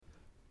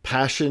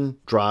Passion,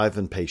 drive,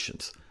 and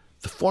patience.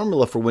 The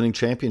formula for winning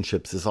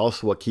championships is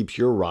also what keeps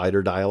your ride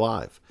or die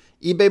alive.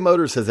 eBay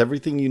Motors has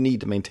everything you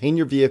need to maintain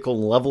your vehicle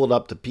and level it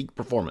up to peak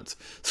performance.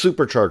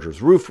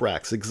 Superchargers, roof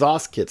racks,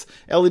 exhaust kits,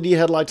 LED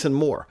headlights, and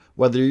more.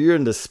 Whether you're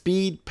into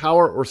speed,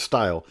 power, or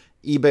style,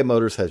 eBay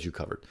Motors has you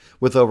covered.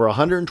 With over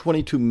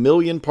 122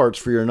 million parts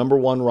for your number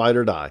one ride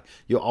or die,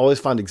 you'll always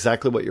find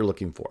exactly what you're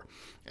looking for.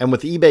 And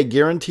with eBay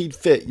Guaranteed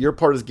Fit, your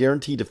part is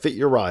guaranteed to fit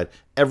your ride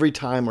every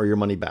time or your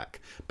money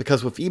back.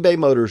 Because with eBay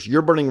Motors,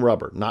 you're burning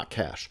rubber, not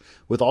cash.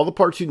 With all the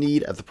parts you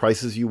need at the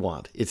prices you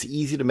want, it's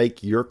easy to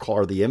make your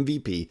car the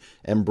MVP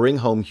and bring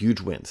home huge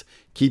wins.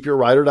 Keep your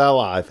ride or die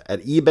alive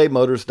at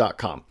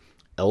ebaymotors.com.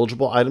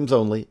 Eligible items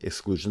only.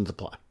 Exclusions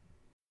apply.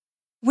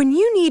 When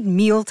you need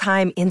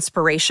mealtime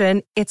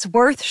inspiration, it's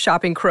worth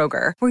shopping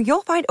Kroger, where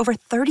you'll find over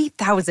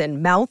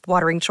 30,000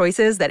 mouth-watering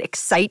choices that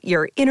excite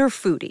your inner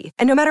foodie.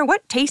 And no matter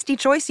what tasty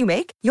choice you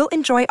make, you'll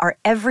enjoy our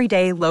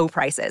everyday low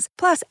prices,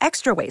 plus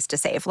extra ways to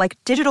save, like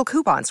digital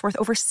coupons worth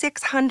over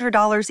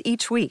 $600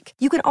 each week.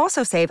 You can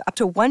also save up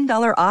to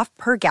 $1 off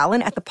per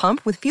gallon at the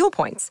pump with fuel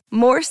points.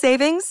 More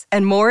savings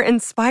and more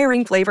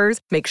inspiring flavors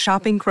make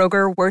shopping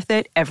Kroger worth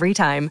it every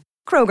time.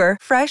 Kroger,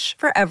 fresh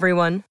for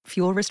everyone.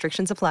 Fuel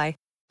restrictions apply.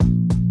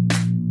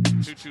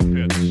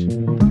 2-2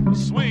 pitch.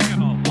 Swing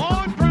and a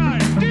long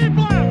drive. Deep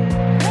left.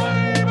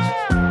 Way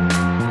back.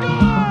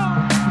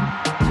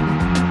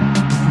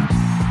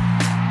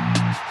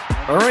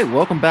 All right,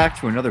 welcome back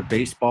to another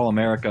Baseball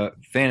America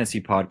Fantasy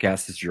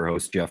Podcast. This is your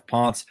host, Jeff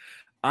Ponce.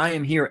 I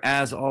am here,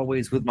 as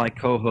always, with my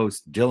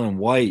co-host, Dylan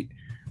White.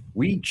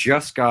 We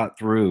just got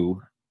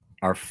through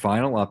our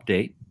final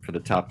update for the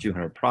top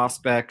 200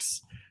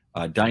 prospects.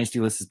 Dynasty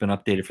list has been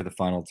updated for the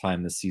final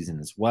time this season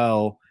as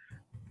well.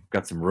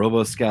 Got some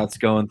robo scouts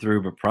going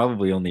through, but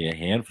probably only a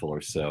handful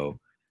or so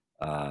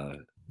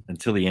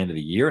until the end of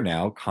the year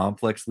now.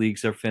 Complex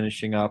leagues are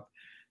finishing up.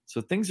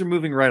 So things are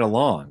moving right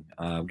along.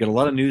 We've got a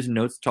lot of news and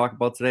notes to talk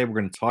about today. We're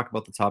going to talk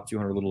about the top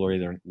 200 a little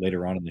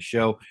later on in the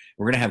show.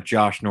 We're going to have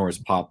Josh Norris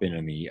pop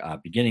in the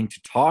beginning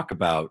to talk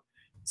about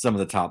some of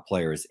the top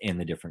players in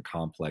the different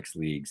complex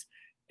leagues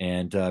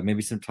and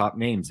maybe some top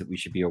names that we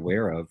should be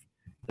aware of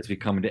as we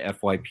come into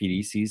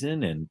FYPD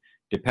season. And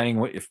depending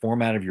what your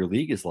format of your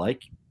league is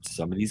like,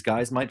 some of these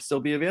guys might still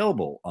be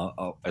available,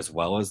 as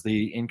well as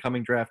the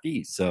incoming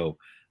draftees. So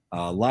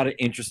a lot of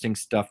interesting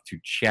stuff to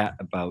chat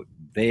about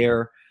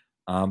there.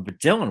 But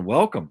Dylan,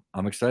 welcome.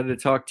 I'm excited to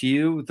talk to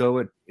you, though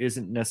it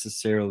isn't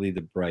necessarily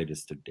the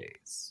brightest of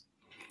days.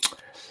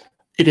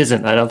 It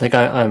isn't. I don't think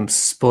I'm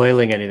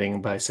spoiling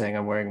anything by saying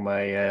I'm wearing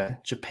my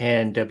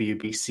Japan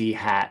WBC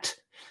hat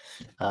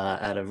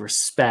out of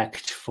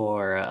respect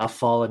for a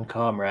fallen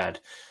comrade.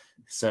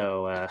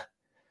 So,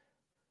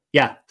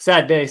 yeah,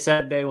 sad day.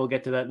 We'll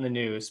get to that in the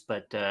news,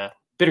 but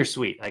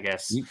bittersweet, I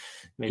guess.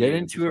 Maybe get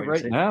into it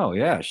right now.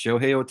 Yeah,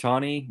 Shohei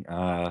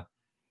Ohtani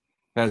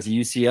has a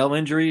UCL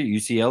injury,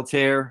 UCL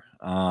tear.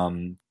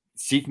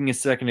 Seeking a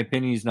second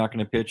opinion. He's not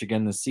going to pitch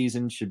again this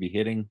season. Should be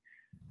hitting,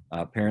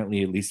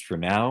 apparently, at least for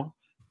now.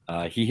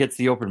 He hits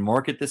the open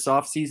market this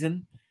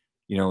offseason.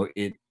 You know,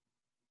 it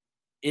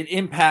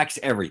impacts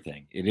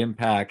everything. It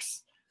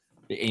impacts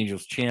the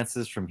Angels'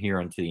 chances from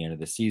here until the end of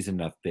the season.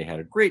 Not that they had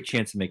a great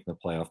chance of making the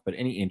playoff, but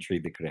any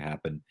intrigue that could have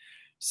happened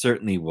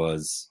certainly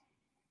was,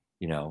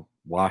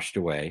 washed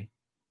away.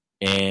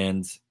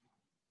 And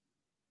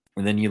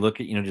then you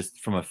look at, just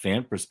from a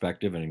fan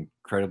perspective, an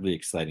incredibly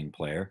exciting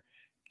player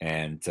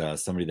and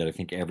somebody that I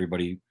think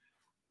everybody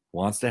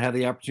wants to have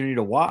the opportunity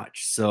to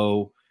watch.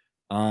 So,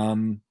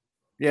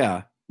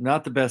 yeah,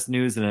 not the best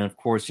news. And then, of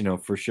course,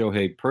 for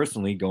Shohei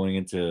personally going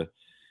into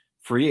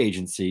free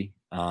agency,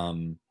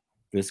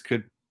 this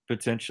could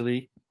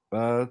potentially,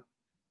 I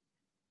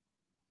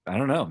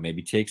don't know,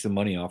 maybe take some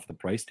money off the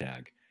price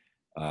tag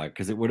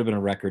because it would have been a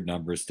record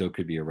number, still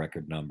could be a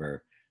record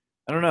number.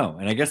 I don't know.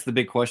 And I guess the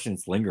big question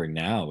that's lingering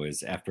now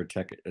is after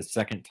a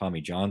second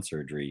Tommy John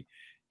surgery,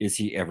 is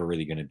he ever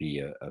really going to be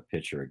a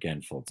pitcher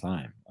again full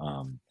time?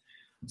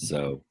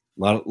 So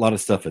a lot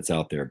of stuff that's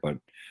out there, but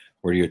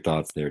what are your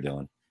thoughts there,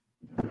 Dylan?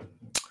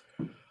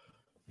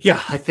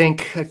 Yeah, I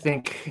think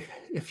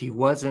if he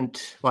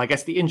wasn't, well, I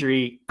guess the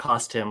injury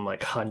cost him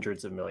like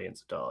hundreds of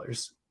millions of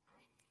dollars.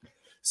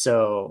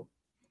 So,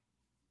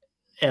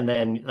 and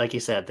then, like you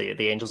said,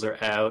 the Angels are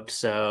out.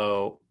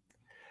 So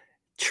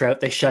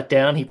Trout, they shut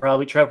down.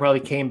 Trout probably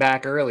came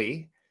back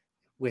early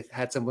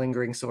had some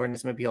lingering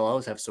soreness. Maybe he'll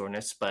always have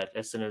soreness, but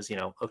as soon as,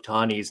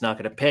 Ohtani's not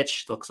going to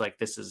pitch, looks like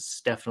this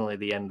is definitely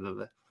the end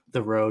of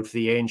the road for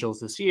the Angels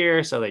this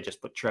year. So they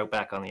just put Trout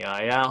back on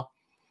the IL.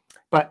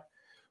 But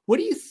what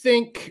do you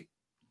think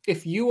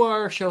if you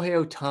are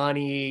Shohei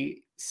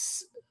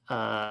Ohtani's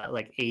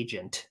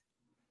agent?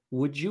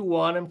 Would you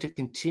want him to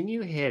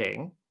continue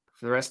hitting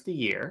for the rest of the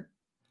year?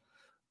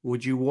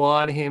 Would you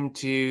want him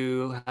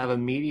to have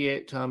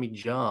immediate Tommy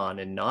John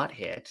and not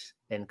hit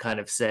and kind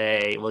of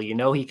say, well,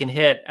 he can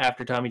hit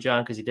after Tommy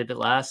John because he did it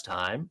last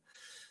time?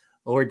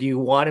 Or do you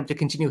want him to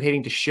continue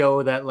hitting to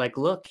show that,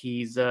 look,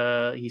 he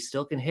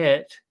still can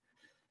hit?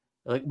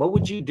 What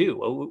would you do?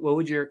 What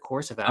would your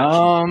course of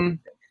action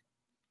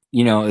be?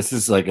 This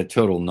is like a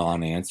total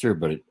non-answer,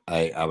 but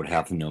I would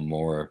have to know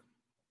more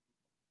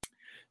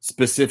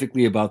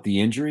specifically about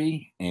the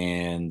injury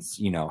and,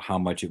 how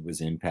much it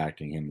was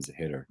impacting him as a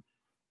hitter.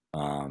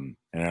 And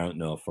I don't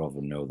know if I'll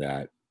ever know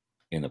that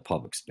in a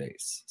public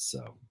space.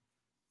 So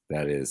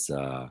that is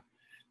a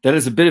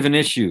bit of an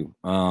issue.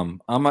 I'm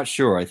not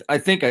sure. I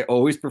think I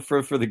always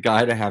prefer for the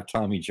guy to have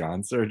Tommy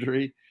John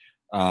surgery,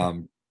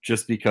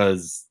 just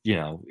because,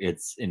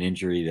 it's an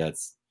injury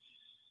that's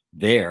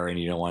there and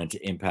you don't want it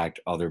to impact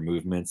other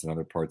movements and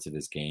other parts of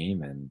his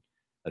game. And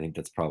I think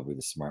that's probably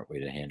the smart way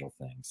to handle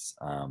things.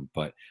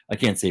 But I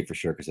can't say for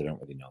sure because I don't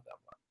really know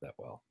that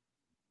well.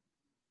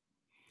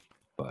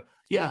 But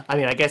yeah, I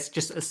mean, I guess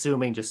just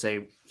assuming, just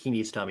say he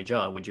needs Tommy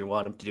John, would you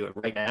want him to do it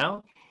right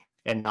now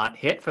and not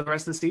hit for the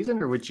rest of the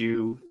season? Or would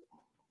you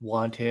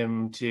want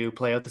him to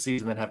play out the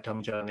season and have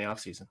Tommy John in the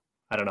offseason?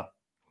 I don't know.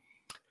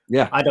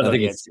 Yeah, I don't know.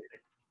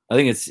 I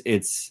think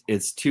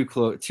it's too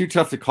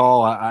tough to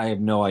call. I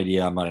have no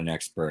idea. I'm not an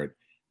expert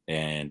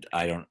and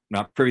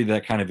not privy to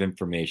that kind of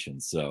information.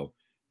 So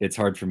it's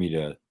hard for me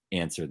to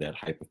answer that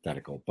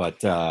hypothetical.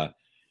 But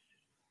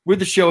with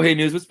the Shohei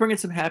news, let's bring in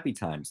some happy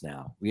times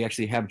now. We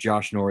actually have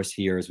Josh Norris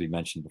here, as we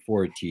mentioned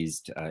before,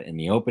 teased in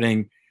the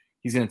opening.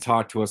 He's going to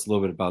talk to us a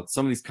little bit about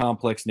some of these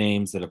complex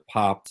names that have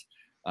popped.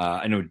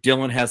 I know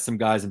Dylan has some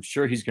guys I'm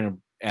sure he's going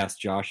to ask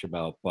Josh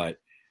about, but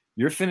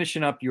you're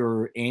finishing up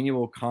your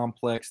annual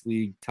Complex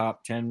League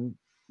top 10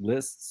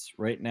 lists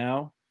right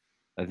now.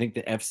 I think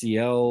the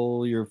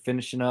FCL you're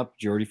finishing up.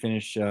 Did you already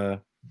finish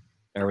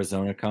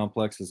Arizona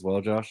Complex as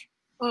well, Josh?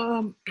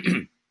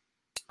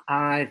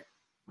 I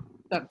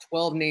got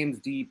 12 names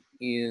deep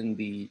in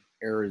the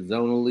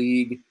Arizona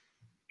League,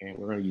 and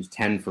we're going to use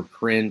 10 for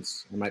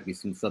Prince. There might be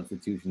some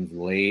substitutions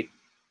late.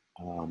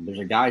 There's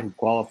a guy who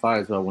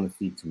qualifies who I want to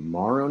see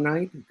tomorrow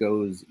night, who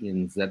goes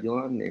in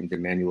Zebulon, named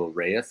Emmanuel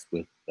Reyes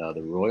with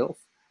the Royals.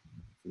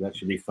 So that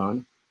should be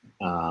fun.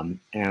 And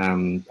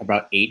I'm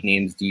about 8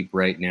 names deep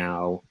right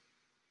now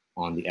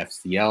on the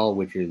FCL,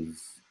 which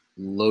is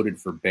loaded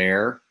for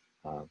bear.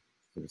 An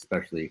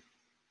especially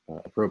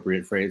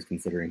appropriate phrase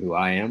considering who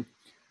I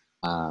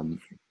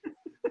am.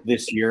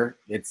 This year,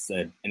 it's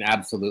an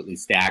absolutely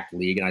stacked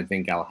league, and I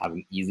think I'll have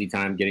an easy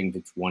time getting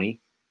to 20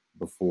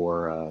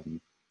 before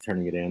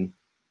turning it in.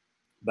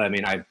 But I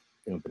mean, I've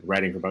been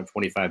writing for about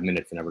 25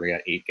 minutes, and I've already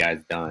got 8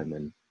 guys done,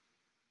 and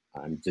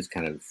I'm just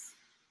kind of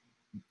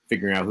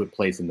figuring out who to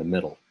place in the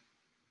middle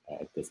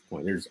at this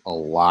point. There's a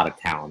lot of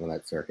talent on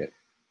that circuit.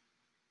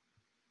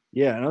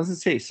 Yeah, and I was going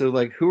to say, so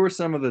like, who are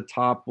some of the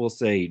top, we'll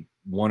say,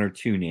 1 or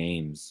 2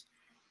 names?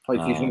 Oh,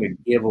 you're going to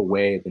give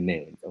away the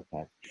names.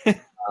 Okay.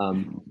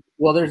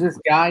 Well, there's this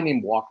guy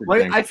named Walker.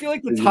 Well, I feel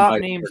like the top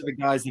names are the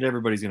guys that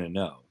everybody's going to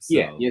know. So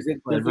yeah.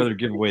 I'd rather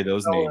give away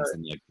those names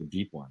than like the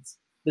deep ones.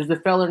 There's a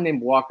fella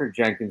named Walker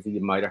Jenkins that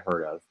you might have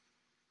heard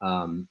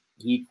of.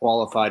 He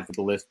qualified for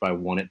the list by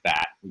 1 at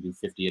bat. We do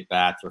 50 at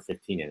bats or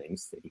 15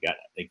 innings. So he got,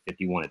 I think,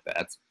 51 at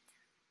bats.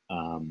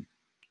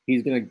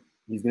 He's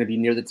gonna be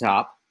near the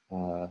top.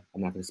 I'm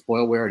not going to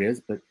spoil where it is,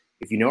 but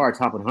if you know our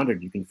top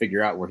 100, you can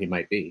figure out where he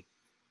might be.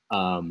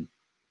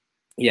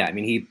 Yeah, I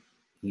mean,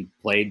 he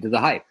played to the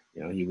hype.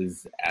 He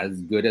was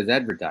as good as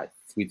advertised.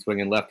 Sweet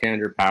swinging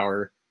left-hander,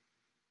 power,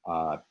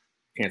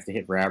 chance to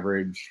hit for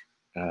average,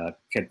 chance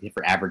to hit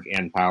for average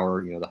and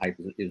power. The hype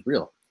is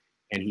real.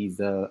 And he's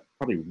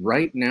probably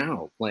right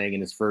now playing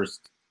in his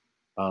first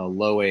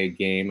low A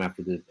game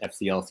after the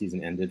FCL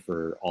season ended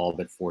for all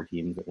but 4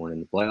 teams that weren't in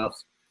the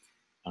playoffs.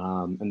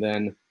 And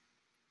then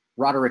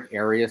Roderick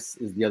Arias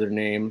is the other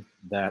name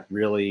that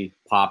really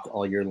popped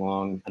all year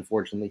long.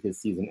 Unfortunately, his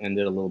season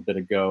ended a little bit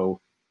ago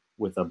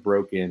with a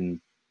broken,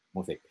 I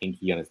won't say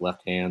pinky on his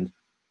left hand.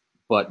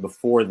 But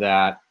before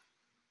that,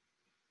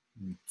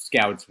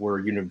 scouts were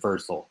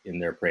universal in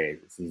their praise.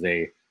 This is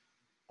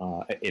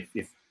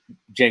if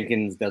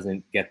Jenkins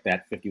doesn't get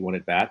that 51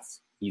 at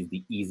bats, he's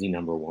the easy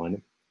number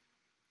 1.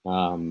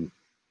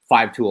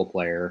 5-tool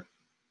player,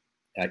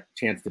 a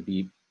chance to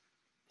be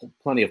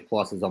plenty of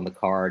pluses on the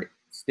card.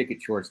 Stick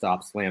at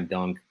shortstop, slam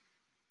dunk,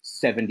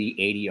 70,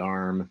 80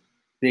 arm,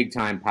 big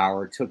time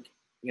power. Took,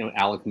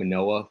 Alek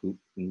Manoah, who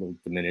a little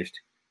diminished,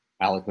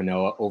 Alek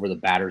Manoah over the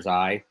batter's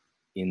eye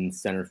in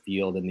center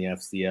field in the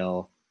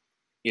FCL.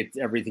 It's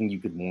everything you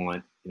could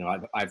want.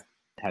 I've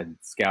had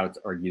scouts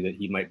argue that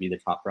he might be the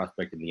top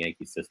prospect in the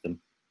Yankee system.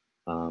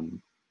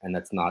 And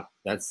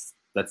that's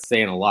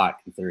saying a lot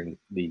considering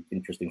the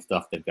interesting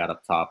stuff they've got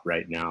up top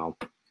right now.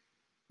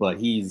 But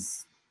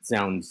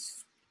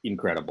sounds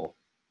incredible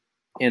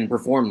and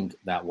performed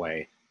that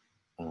way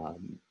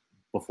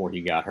before he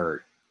got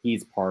hurt.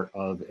 He's part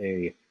of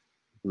a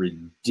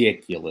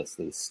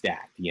ridiculously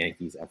stacked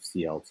Yankees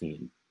FCL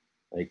team.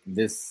 Like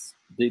this,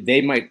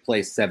 they might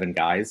play 7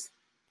 guys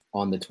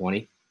on the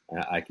 20.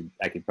 I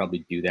could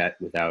probably do that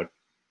without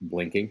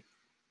blinking,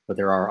 but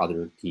there are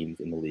other teams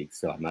in the league,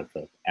 so I'm not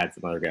to add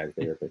some other guys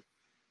there. But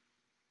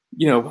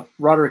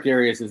Roderick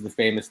Arias is the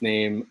famous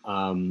name.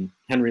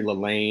 Henry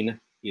Lelaine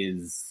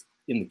is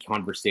in the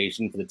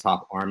conversation for the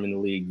top arm in the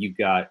league. You've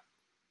got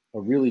a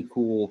really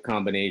cool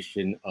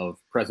combination of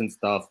present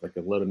stuff, like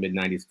a low to mid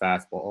 90s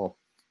fastball,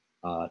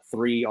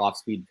 3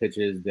 off-speed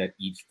pitches that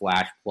each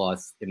flash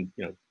plus, and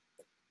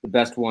the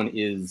best one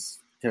is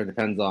kind of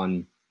depends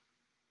on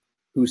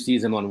who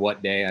sees him on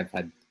what day. I've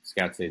had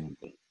scouts say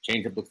the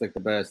changeup looks like the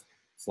best,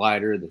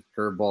 slider, the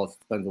curveball,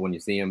 depends on when you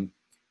see him.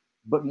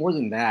 But more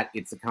than that,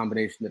 it's a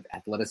combination of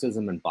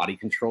athleticism and body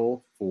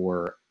control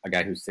for a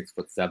guy who's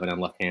 6'7"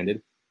 and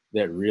left-handed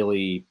that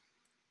really,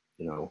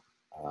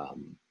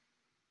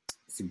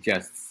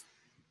 suggests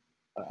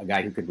a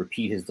guy who could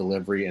repeat his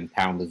delivery and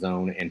pound the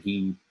zone. And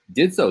he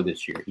did so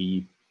this year.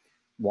 He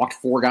walked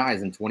 4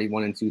 guys in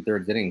 21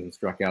 2/3 innings and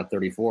struck out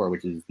 34,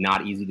 which is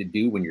not easy to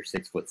do when you're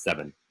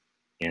 6'7"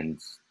 and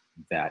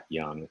that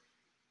young.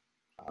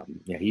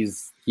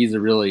 He's a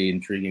really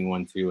intriguing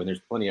one too. And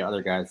there's plenty of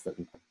other guys that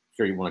I'm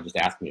sure you want to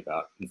just ask me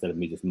about instead of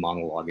me just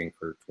monologuing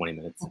for 20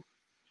 minutes.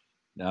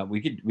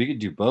 We could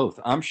do both.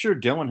 I'm sure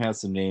Dylan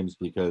has some names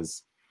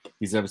because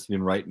he's obviously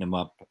been writing them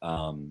up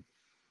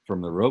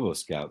from the Robo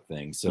Scout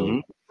thing.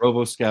 So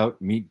Robo Scout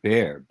meet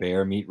Bear,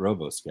 Bear meet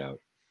Robo Scout.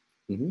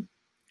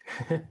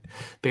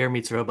 Bear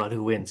meets robot,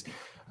 who wins?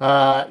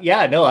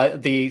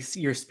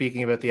 You're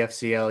speaking about the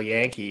FCL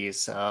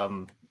Yankees.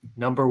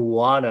 Number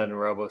 1 on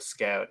Robo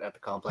Scout at the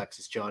complex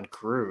is John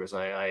Cruz.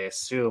 I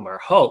assume or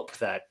hope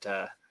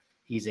that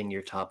he's in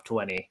your top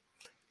 20.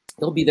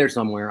 He'll be there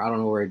somewhere. I don't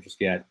know where just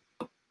yet,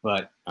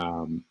 but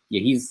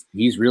he's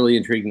really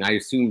intriguing. I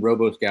assume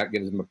Robo Scout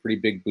gives him a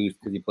pretty big boost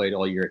because he played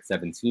all year at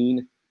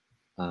 17.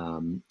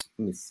 Let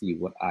me see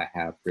what I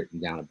have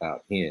written down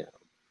about him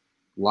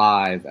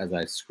live as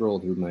I scroll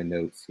through my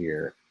notes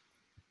here.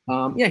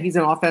 He's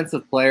an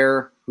offensive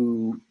player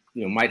who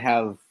might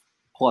have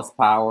plus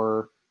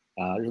power.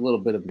 There's a little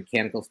bit of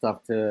mechanical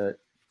stuff to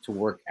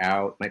work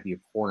out. Might be a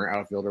corner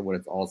outfielder when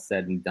it's all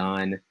said and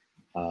done.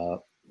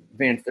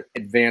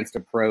 Advanced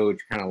approach,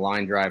 kind of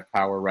line drive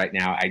power right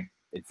now.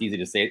 It's easy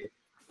to say. It's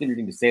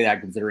interesting to say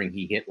that considering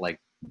he hit I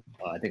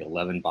think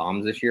 11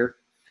 bombs this year.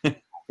 I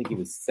think he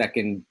was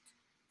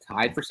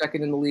tied for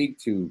second in the league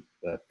to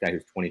a guy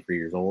who's 23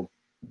 years old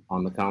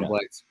on the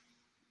complex.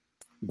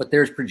 But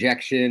there's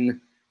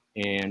projection,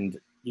 and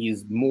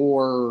he's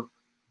more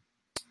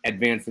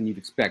advanced than you'd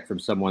expect from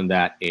someone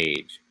that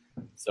age.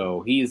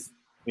 So he's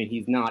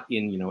not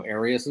in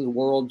Arias'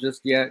 world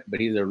just yet,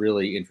 but he's a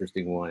really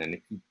interesting one, and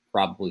he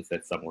probably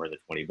fits somewhere in the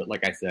 20. But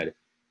like I said,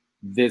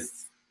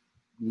 this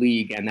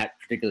league and that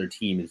particular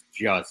team is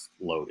just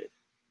loaded.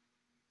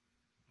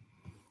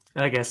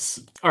 I guess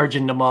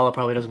Arjun Namala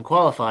probably doesn't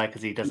qualify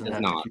because he doesn't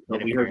have not.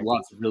 But we heard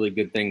lots of really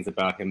good things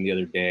about him the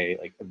other day,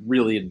 like a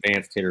really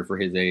advanced hitter for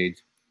his age,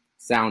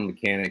 sound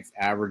mechanics,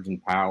 average in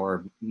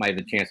power, might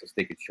have a chance to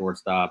stick at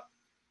shortstop.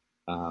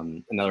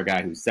 Another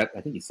guy who's I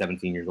think he's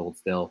 17 years old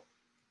still.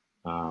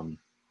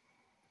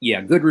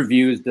 Good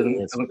reviews,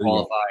 doesn't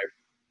qualify.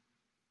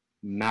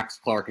 Max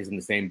Clark is in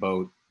the same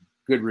boat.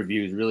 Good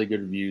reviews, really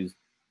good reviews.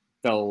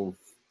 Fell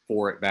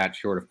 4 at bat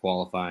short of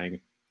qualifying.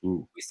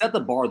 Ooh. We set the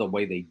bar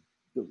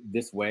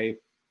this way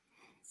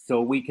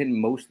so we can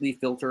mostly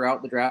filter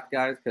out the draft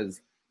guys,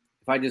 because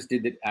if I just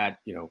did it at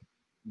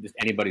just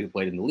anybody who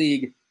played in the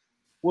league,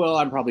 well,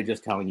 I'm probably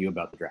just telling you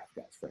about the draft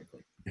guys,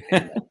 frankly.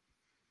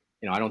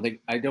 And, I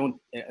don't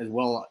as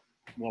well.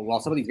 Well, while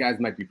some of these guys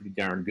might be pretty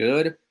darn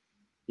good,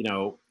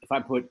 if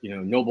I put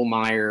Noble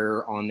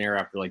Meyer on there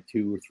after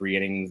 2 or 3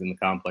 innings in the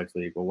complex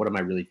league, well, what am I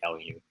really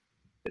telling you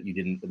that we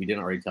didn't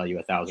already tell you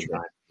 1,000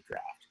 times in the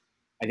draft?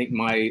 I think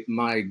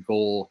my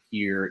goal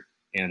here,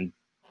 and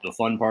the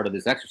fun part of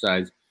this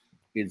exercise,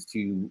 is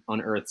to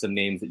unearth some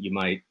names that you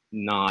might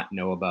not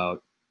know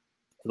about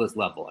to this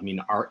level. I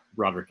mean,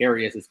 Roderick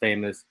Arias is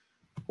famous,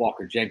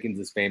 Walker Jenkins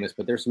is famous,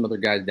 but there's some other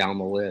guys down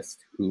the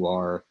list who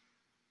are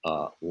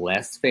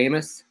less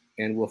famous,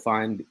 and we'll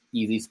find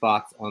easy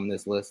spots on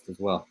this list as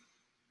well.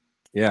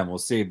 Yeah, and we'll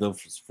save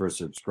those for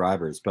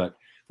subscribers. But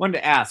wanted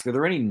to ask, are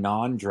there any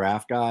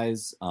non-draft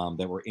guys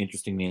that were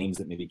interesting names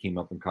that maybe came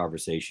up in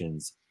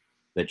conversations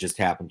that just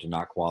happened to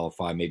not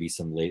qualify? Maybe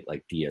some late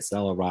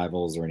DSL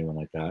arrivals or anyone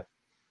like that?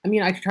 I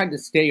mean, I tried to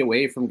stay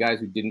away from guys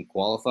who didn't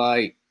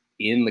qualify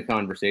in the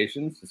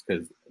conversations just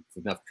because it's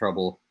enough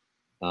trouble,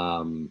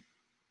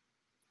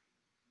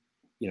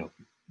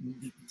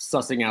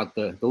 sussing out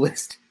the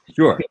list.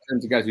 Sure. In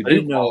terms of guys who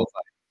didn't qualify.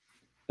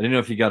 I didn't know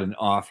if you got an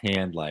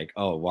offhand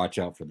watch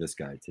out for this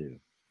guy too.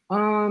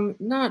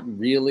 Not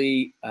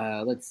really.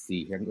 Let's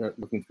see here. I'm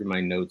looking through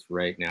my notes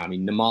right now. I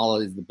mean,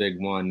 Namala is the big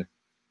one.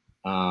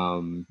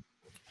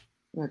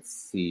 Let's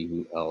see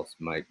who else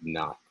might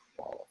not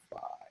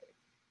qualify.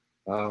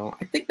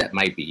 I think that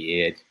might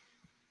be it.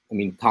 I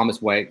mean,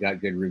 Thomas White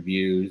got good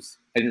reviews.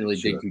 I didn't really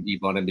dig too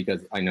deep on him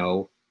because I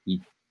know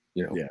he,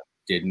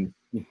 didn't.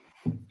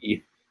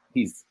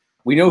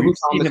 We know who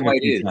Thomas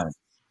White is.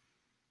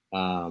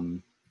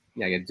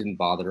 It didn't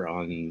bother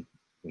on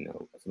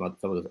some of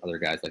those other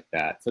guys like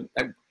that. So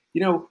a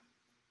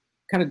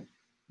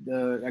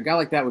guy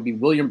like that would be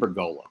William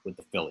Bergolla with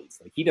the Phillies.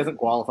 He doesn't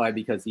qualify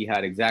because he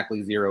had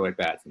exactly 0 at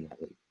bats in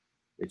that league,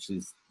 which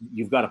is,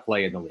 you've got to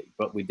play in the league.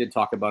 But we did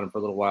talk about him for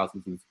a little while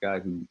since he was a guy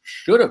who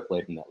should have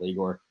played in that league,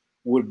 or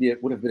would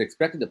have been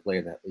expected to play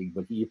in that league,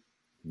 but he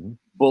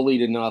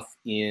bullied enough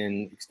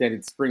in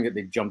extended spring that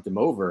they jumped him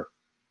over.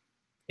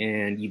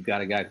 And you've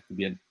got a guy who could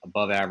be an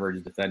above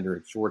average defender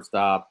at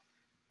shortstop,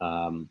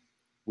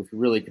 with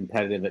really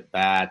competitive at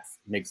bats,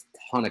 makes a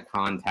ton of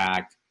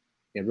contact,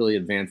 a really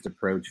advanced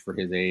approach for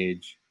his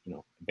age.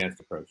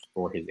 Advanced approach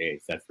for his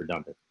age. That's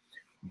redundant,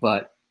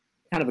 but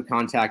kind of a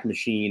contact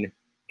machine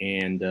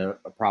and a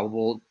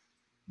probable,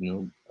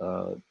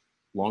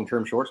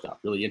 long-term shortstop.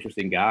 Really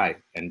interesting guy,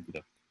 and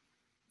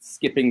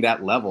skipping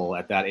that level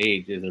at that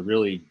age is a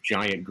really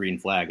giant green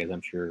flag, as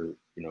I'm sure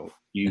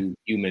you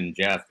human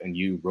Jeff and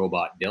you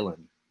robot Dylan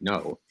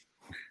know.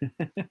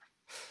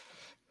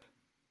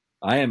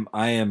 I am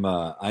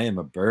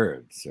a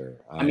bird, sir.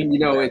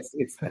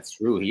 It's that's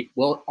true.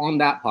 On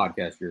that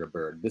podcast you're a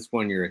bird. This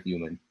one you're a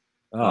human.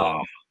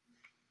 Oh.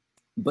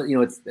 But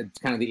it's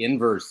kind of the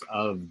inverse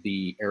of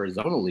the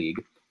Arizona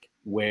League,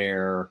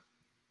 where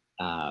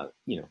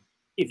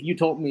if you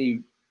told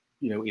me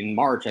in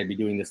March I'd be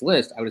doing this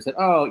list, I would have said,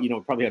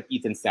 probably have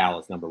Ethan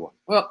Salas number 1.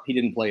 Well, he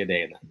didn't play a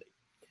day in that league.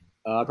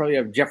 Probably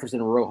have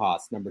Jefferson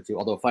Rojas number 2.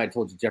 Although if I had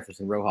told you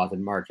Jefferson Rojas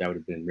in March, I would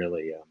have been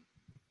really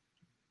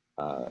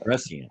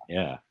prescient.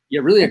 Yeah,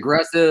 really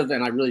aggressive,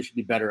 and I really should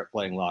be better at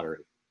playing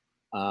lottery.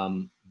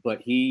 But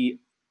he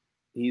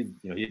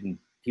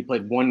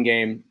played one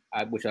game,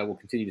 which I will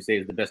continue to say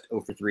is the best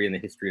 0 for 3 in the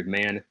history of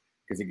man,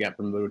 because it got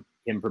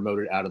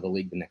promoted out of the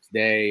league the next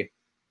day.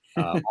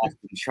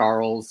 Austin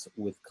Charles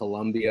with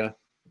Columbia,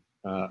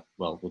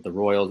 with the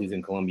Royals, he's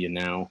in Columbia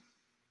now.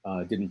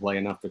 Didn't play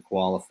enough to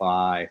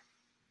qualify.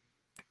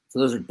 So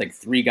those are like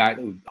 3 guys.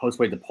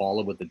 Josue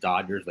DePaula with the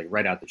Dodgers, like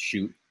right out the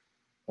chute,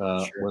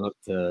 went up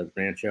to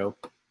Rancho.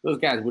 Those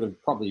guys would have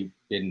probably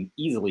been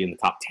easily in the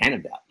top 10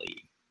 of that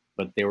league,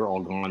 but they were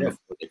all gone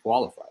before they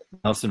qualified.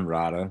 Nelson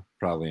Rada,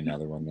 probably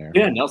another one there.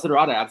 Yeah, Nelson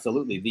Rada,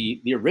 absolutely.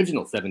 The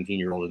original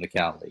 17-year-old in the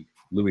Cal League.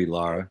 Louis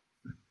Lara.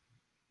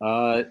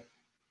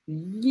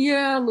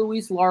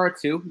 Luis Lara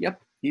too. Yep,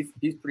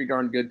 he's pretty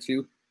darn good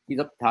too. He's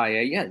up to high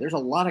A. Yeah, there's a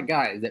lot of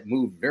guys that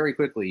move very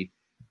quickly.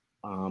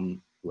 Who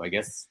I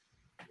guess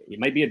it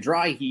might be a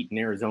dry heat in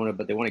Arizona,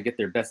 but they want to get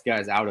their best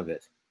guys out of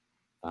it.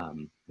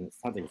 And it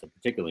sounds like it's a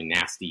particularly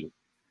nasty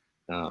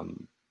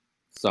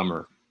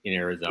summer in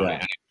Arizona.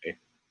 Yeah. Anyway.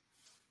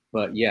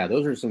 But yeah,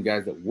 those are some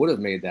guys that would have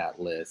made that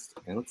list.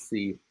 And let's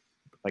see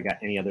if I got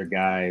any other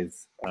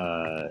guys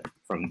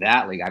from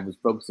that league. I was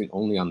focusing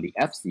only on the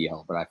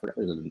FCL, but I forgot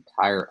there's an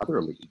entire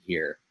other league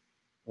here.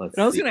 I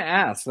was going to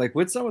ask, like,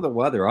 with some of the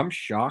weather, I'm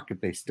shocked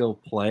if they still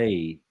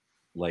play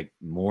like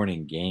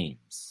morning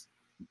games.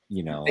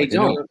 They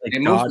don't.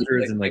 Like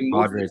Dodgers and like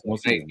Padres,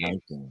 mostly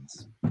night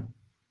games.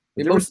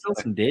 There were still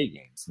some day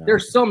games. No?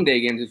 There's some day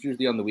games. It's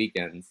usually on the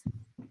weekends,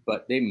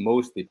 but they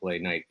mostly play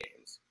night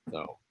games.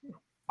 So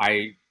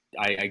I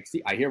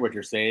hear what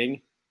you're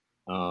saying,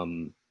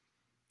 and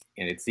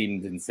it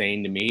seems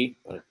insane to me,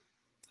 but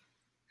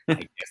I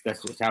guess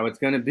that's just how it's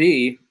going to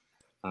be.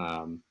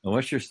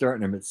 Unless you're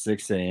starting them at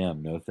 6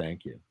 a.m. No,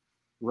 thank you.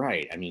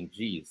 Right. I mean,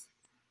 geez.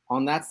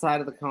 On that side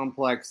of the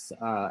complex,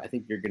 I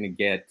think you're going to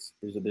get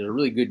there's a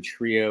really good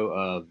trio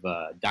of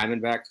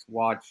Diamondbacks to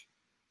watch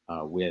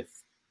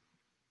with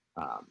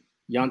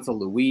Yancel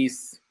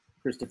Luis,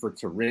 Christopher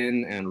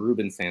Turin, and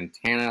Ruben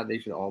Santana. They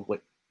should all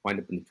wind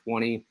up in the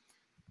 20.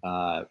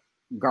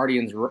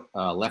 Guardians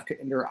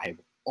left-hander. I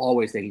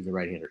always say he's a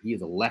right-hander. He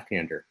is a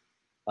left-hander.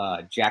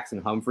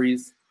 Jackson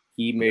Humphreys.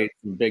 He made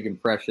some big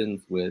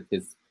impressions with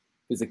his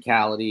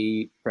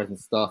physicality, present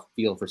stuff,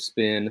 feel for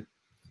spin.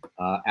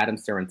 Adam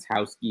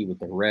Sarantowski with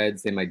the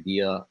Reds, same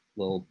idea, a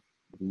little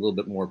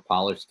bit more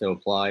polish to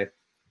apply.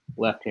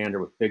 Left-hander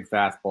with big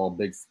fastball,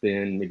 big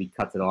spin, maybe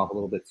cuts it off a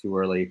little bit too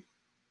early.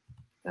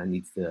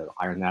 Needs to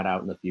iron that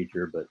out in the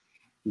future, but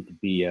he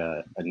could be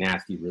a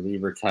nasty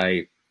reliever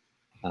type.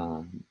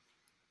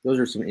 Those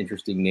are some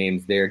interesting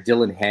names there.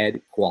 Dylan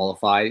Head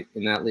qualified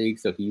in that league,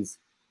 so he's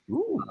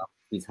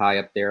high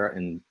up there.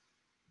 And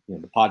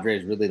the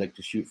Padres really like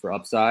to shoot for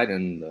upside,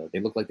 and they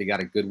look like they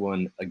got a good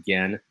one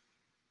again.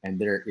 And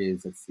there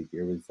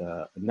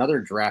was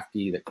another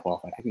draftee that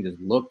qualified. I can just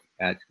look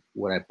at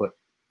what I put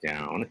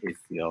down.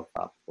 ACL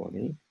top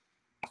 20.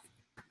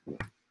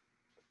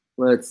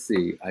 Let's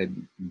see.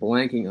 I'm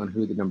blanking on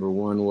who the number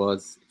 1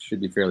 was. It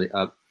should be fairly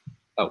up.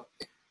 Oh,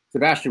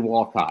 Sebastian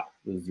Walcott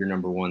was your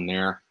number 1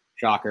 there.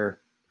 Shocker.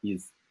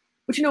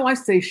 But I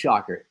say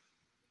shocker.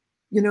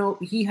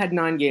 He had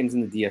 9 games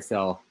in the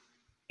DSL,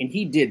 and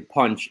he did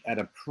punch at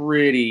a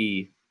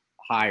pretty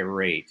high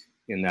rate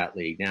in that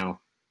league.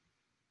 Now,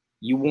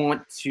 you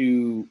want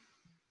to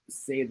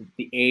say that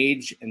the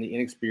age and the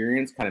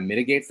inexperience kind of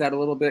mitigates that a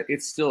little bit.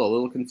 It's still a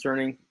little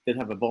concerning. Did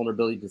have a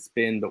vulnerability to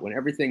spin, but when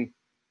everything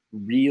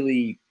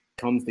really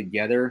comes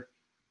together,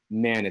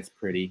 man, it's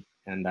pretty.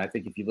 And I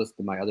think if you listen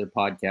to my other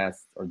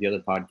podcasts or the other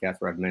podcast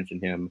where I've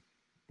mentioned him,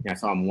 I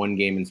saw him 1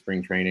 game in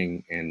spring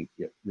training and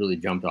it really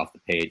jumped off the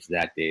page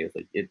that day. It's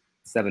like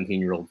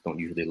 17-year-olds don't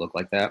usually look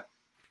like that.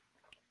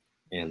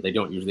 And they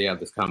don't usually have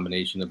this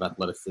combination of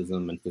athleticism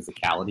and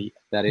physicality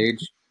at that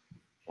age.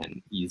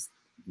 And he's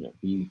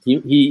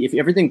He if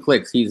everything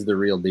clicks, he's the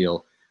real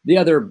deal. The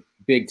other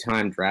big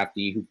time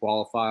draftee who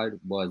qualified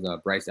was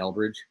Bryce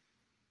Elbridge,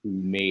 who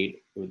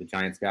was the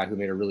Giants guy who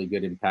made a really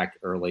good impact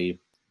early.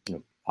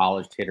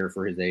 Polished hitter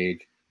for his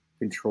age,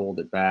 controlled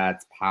at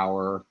bats,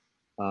 power.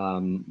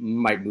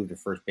 Might move to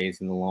first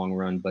base in the long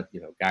run, but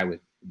guy with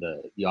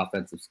the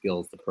offensive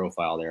skills, the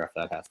profile there if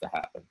that has to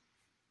happen.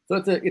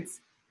 So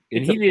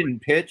he didn't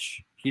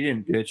pitch. He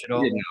didn't pitch at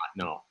all. He did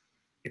not. No,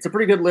 it's a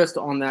pretty good list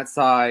on that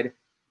side,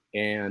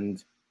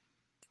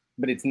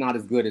 but it's not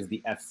as good as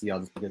the FCL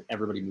just because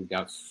everybody moved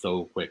out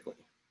so quickly.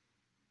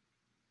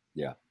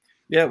 Yeah,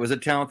 it was a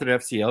talented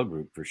FCL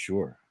group for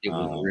sure. It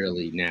was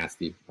really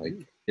nasty. Like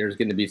there's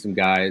going to be some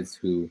guys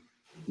who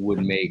would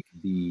make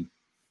the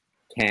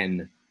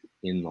 10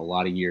 in a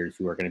lot of years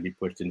who are going to be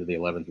pushed into the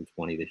 11 through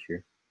 20 this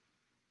year.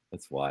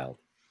 That's wild.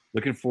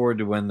 Looking forward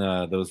to when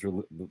those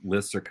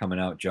lists are coming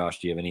out. Josh,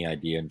 do you have any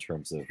idea in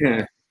terms of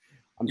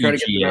I'm trying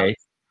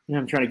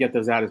to get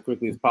those out as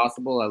quickly as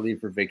possible. I leave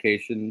for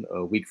vacation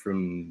a week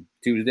from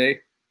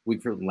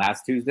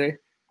last Tuesday.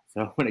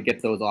 So I want to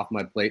get those off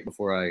my plate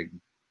before I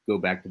go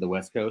back to the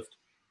West Coast.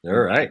 All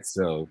right.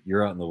 So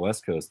you're out on the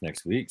West Coast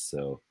next week.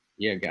 So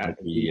yeah, guys.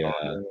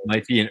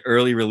 Might be an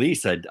early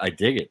release. I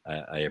dig it.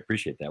 I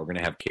appreciate that. We're going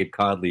to have Cape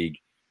Cod League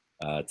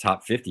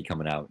top 50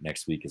 coming out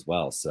next week as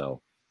well.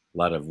 So a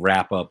lot of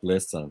wrap-up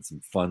lists on some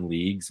fun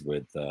leagues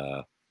with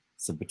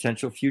some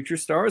potential future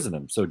stars in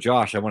them. So,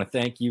 Josh, I want to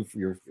thank you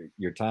for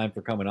your time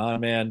for coming on,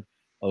 man.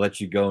 I'll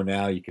let you go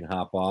now. You can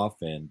hop off,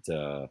 and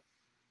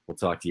we'll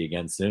talk to you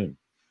again soon.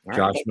 All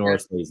Josh right,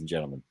 Norris, ladies and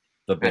gentlemen,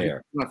 the Bear. This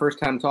is my first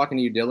time talking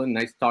to you, Dylan.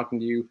 Nice talking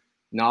to you,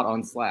 not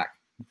on Slack.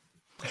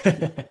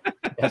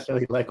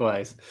 Definitely,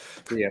 likewise.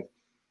 Yeah.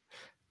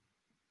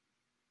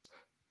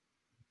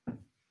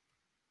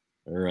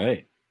 All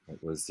right. It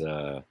was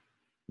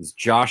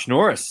Josh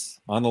Norris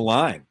on the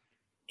line,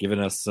 giving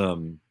us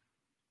some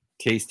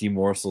tasty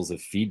morsels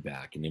of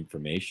feedback and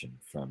information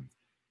from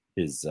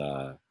his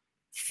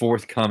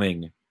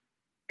forthcoming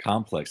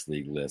complex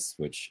league lists,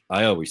 which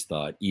I always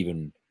thought,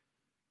 even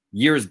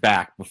years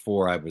back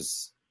before I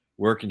was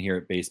working here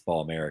at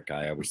Baseball America,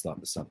 I always thought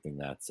was something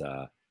that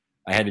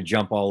I had to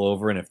jump all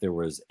over. And if there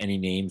was any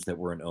names that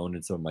weren't owned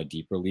in some of my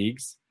deeper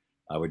leagues,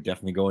 I would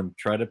definitely go and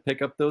try to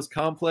pick up those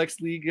complex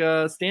league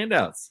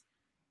standouts.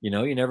 You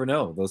never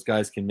know. Those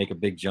guys can make a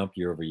big jump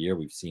year over year.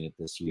 We've seen it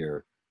this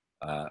year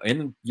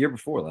and the year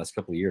before, the last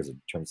couple of years, in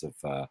terms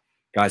of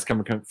guys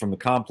coming from the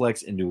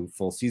complex into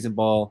full season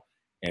ball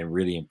and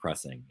really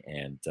impressing.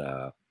 And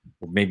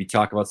we'll maybe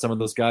talk about some of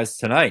those guys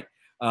tonight.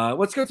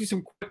 Let's go through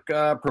some quick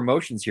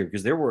promotions here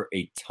because there were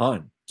a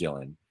ton,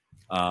 Dylan.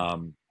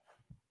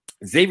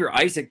 Xavier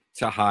Isaac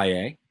to high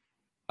A,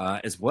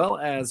 as well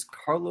as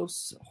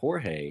Carlos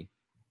Jorge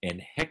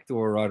and Hector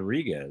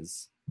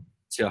Rodriguez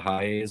to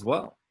high A as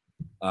well.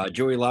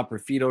 Joey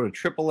Loperfido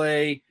to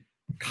AAA.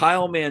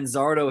 Kyle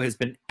Manzardo has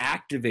been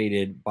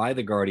activated by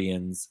the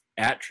Guardians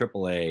at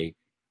AAA,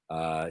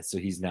 so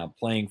he's now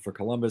playing for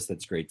Columbus.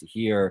 That's great to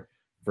hear.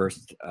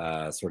 First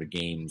sort of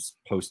games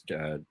post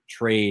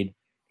trade,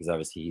 because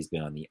obviously he's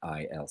been on the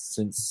IL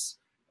since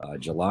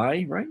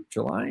July, right?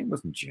 July? It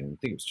wasn't June. I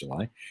think it was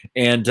July.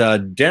 And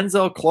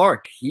Denzel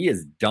Clark, he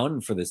is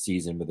done for the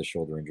season with a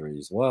shoulder injury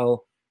as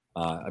well.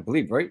 I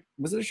believe, right?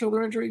 Was it a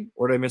shoulder injury?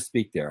 Or did I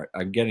misspeak there?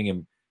 I'm getting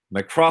him. Am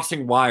I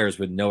crossing wires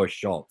with Noah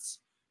Schultz,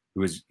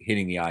 who is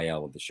hitting the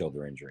IL with the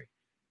shoulder injury?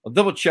 I'll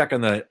double check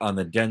on the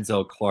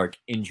Denzel Clark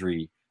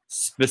injury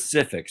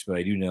specifics, but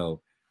I do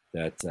know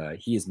that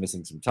he is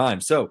missing some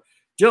time. So,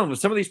 Dylan, with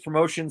some of these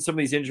promotions, some of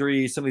these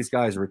injuries, some of these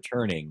guys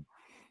returning,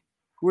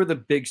 who are the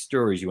big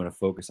stories you want to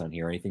focus on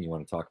here? Anything you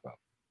want to talk about?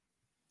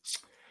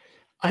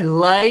 I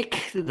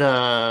like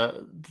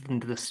the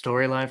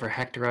storyline for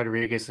Hector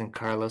Rodriguez and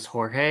Carlos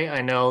Jorge.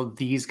 I know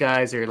these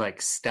guys are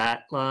like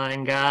stat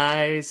line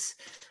guys,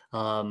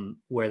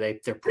 where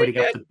they're putting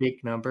up the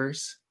big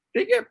numbers.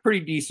 They get pretty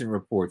decent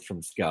reports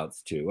from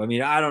scouts too. I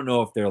mean, I don't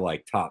know if they're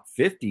like top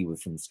 50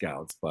 from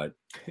scouts, but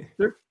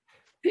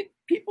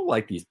people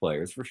like these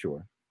players for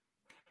sure.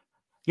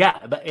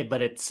 Yeah,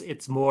 but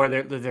it's more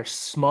they're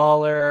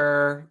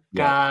smaller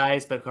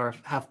guys, but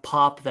have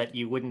pop that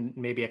you wouldn't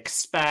maybe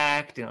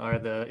expect.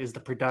 Is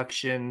the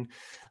production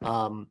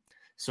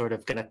sort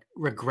of going to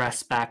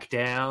regress back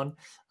down?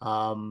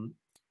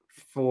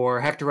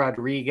 For Hector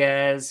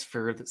Rodriguez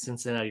for the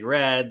Cincinnati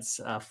Reds,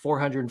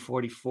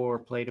 444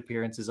 plate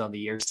appearances on the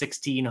year,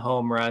 16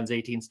 home runs,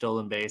 18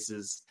 stolen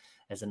bases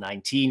as a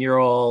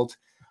 19-year-old.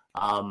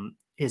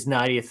 His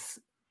 90th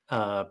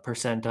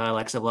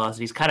percentile exit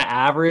velocity is kind of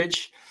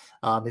average.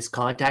 His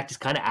contact is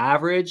kind of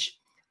average.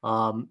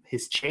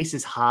 His chase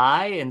is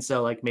high, and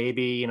so like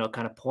maybe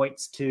kind of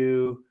points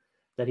to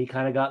that he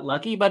kind of got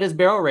lucky, but his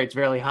barrel rate's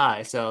really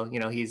high. So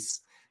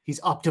he's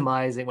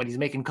optimizing when he's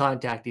making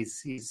contact.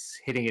 He's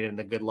hitting it in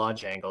the good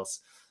launch angles.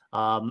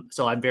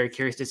 So I'm very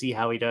curious to see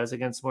how he does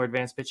against more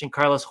advanced pitching.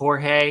 Carlos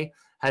Jorge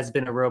has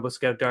been a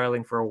RoboScout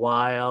darling for a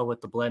while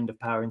with the blend of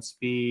power and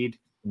speed.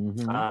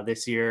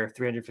 This year,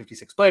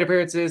 356 plate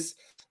appearances,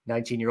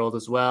 19-year-old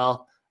as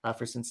well.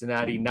 for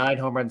Cincinnati. 9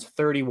 home runs,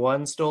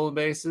 31 stolen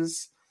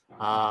bases.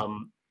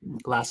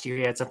 Last year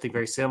he had something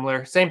very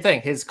similar. Same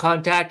thing. His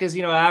contact is,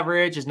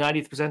 average. His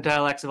 90th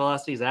percentile exit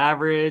velocity is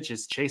average.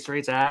 His chase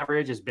rate's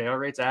average. His barrel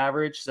rate's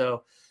average.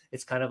 So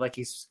it's kind of like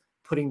he's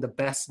putting the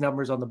best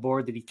numbers on the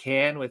board that he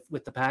can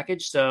with the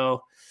package.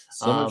 So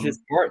some of his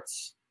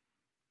parts.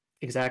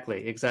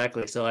 Exactly.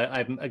 So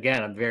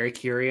I'm very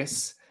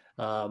curious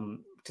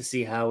to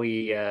see how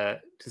he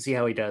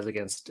does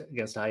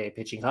against high A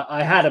pitching.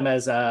 I had him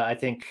as I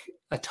think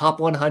a top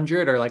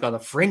 100 or like on the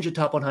fringe of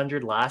top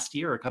 100 last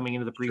year or coming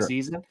into the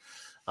preseason.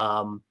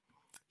 Sure.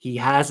 He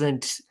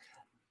hasn't.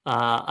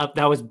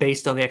 That was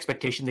based on the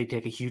expectation they'd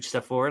take a huge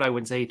step forward. I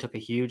wouldn't say he took a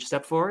huge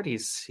step forward.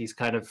 He's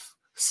kind of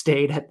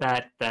stayed at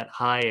that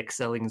high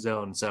excelling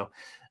zone. So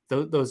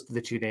those are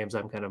the two names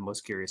I'm kind of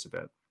most curious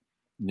about.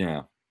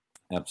 Yeah,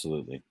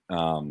 absolutely.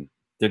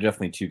 They're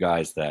definitely two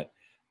guys that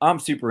I'm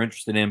super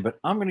interested in, but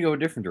I'm going to go a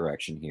different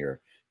direction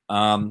here.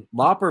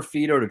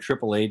 Loperfido to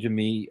AAA to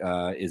me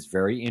is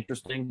very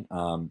interesting.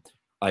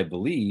 I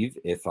believe,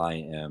 if I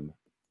am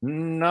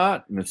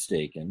not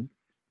mistaken,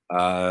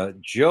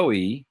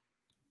 Joey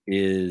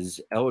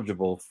is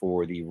eligible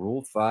for the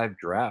Rule 5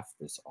 draft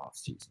this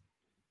offseason.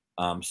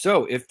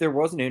 So if there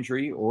was an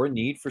injury or a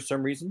need for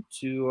some reason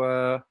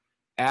to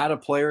add a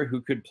player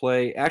who could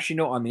play, actually,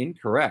 no, I'm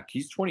incorrect.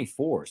 He's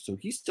 24, so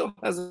he still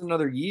has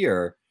another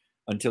year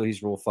until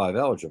he's Rule 5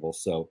 eligible.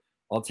 So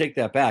I'll take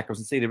that back. I was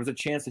going to say there was a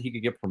chance that he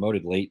could get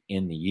promoted late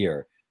in the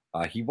year.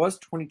 He was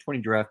 2020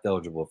 draft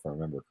eligible, if I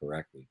remember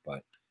correctly,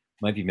 but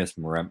might be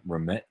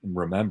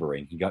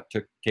remembering. He got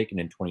taken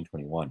in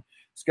 2021.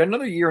 He's got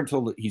another year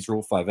until he's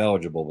Rule 5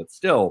 eligible, but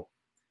still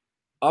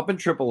up in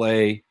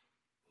AAA.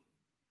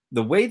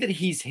 The way that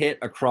he's hit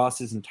across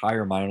his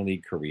entire minor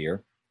league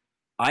career,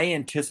 I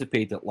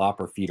anticipate that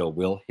Loperfido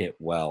will hit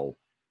well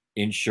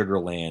in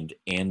Sugarland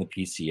and the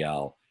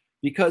PCL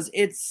because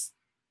it's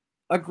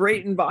a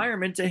great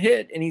environment to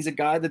hit. And he's a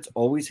guy that's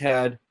always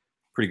had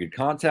pretty good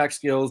contact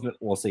skills, but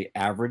we'll say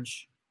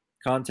average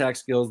contact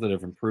skills that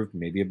have improved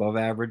maybe above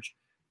average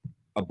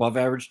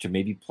to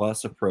maybe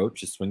plus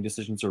approach. His swing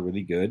decisions are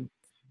really good.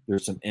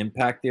 There's some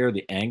impact there.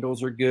 The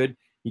angles are good.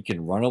 He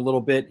can run a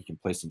little bit. He can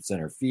play some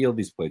center field.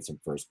 He's played some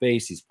first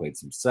base. He's played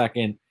some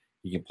second.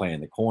 He can play in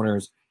the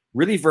corners.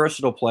 Really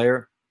versatile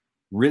player,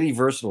 really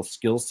versatile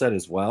skill set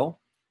as well.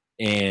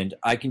 And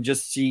I can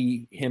just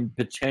see him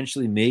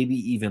potentially maybe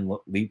even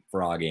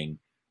leapfrogging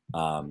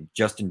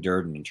Justin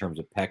Durden in terms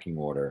of pecking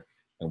order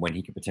and when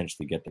he could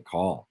potentially get the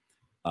call,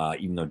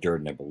 even though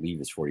Durden, I believe,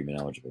 is 40-man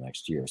eligible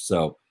next year.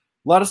 So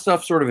a lot of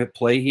stuff sort of at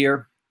play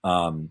here.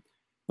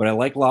 But I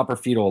like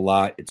Loperfido a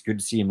lot. It's good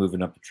to see him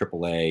moving up to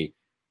AAA.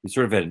 He's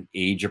sort of at an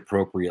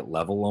age-appropriate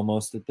level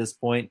almost at this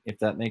point, if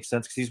that makes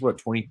sense. Because he's,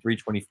 23,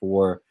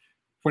 24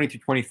 in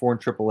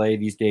AAA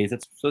these days.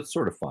 That's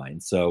sort of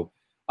fine. So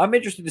I'm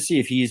interested to see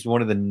if he's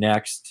one of the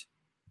next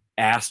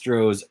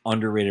Astros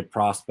underrated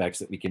prospects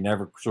that we can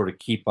never sort of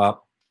keep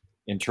up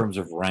in terms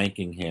of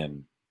ranking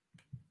him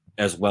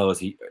as well as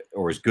he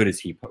or as good as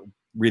he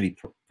really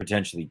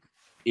potentially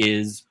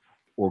is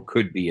or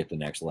could be at the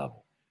next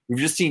level. We've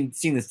just seen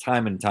this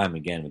time and time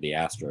again with the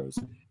Astros.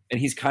 And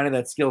he's kind of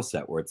that skill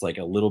set where it's like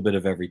a little bit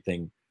of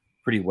everything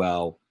pretty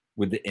well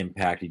with the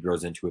impact. He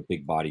grows into a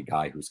big body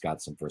guy who's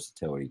got some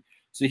versatility.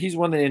 So he's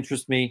one that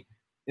interests me.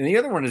 And the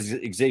other one is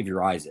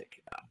Xavier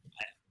Isaac.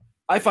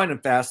 I find him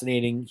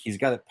fascinating. He's a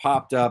guy that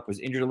popped up, was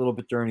injured a little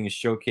bit during his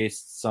showcase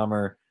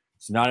summer.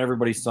 So not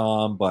everybody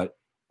saw him, but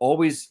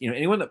always,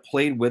 anyone that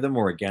played with him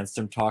or against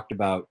him talked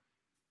about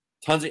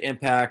tons of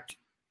impact,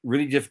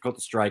 really difficult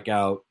to strike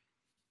out,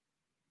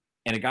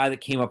 and a guy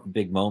that came up in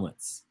big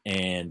moments.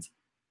 And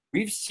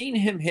we've seen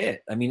him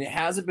hit. I mean, it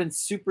hasn't been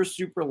super,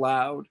 super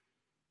loud,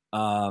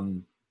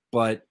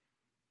 but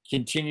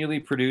continually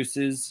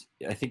produces.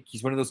 I think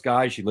he's one of those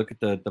guys, you look at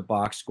the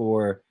box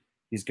score,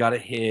 he's got a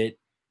hit,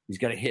 he's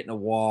got a hit and a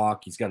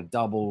walk, he's got a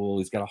double,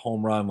 he's got a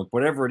home run,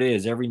 whatever it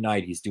is, every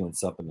night he's doing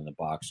something in the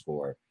box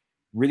score.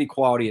 Really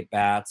quality at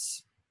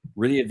bats,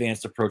 really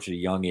advanced approach at a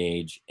young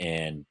age,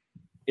 and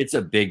it's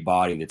a big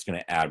body that's going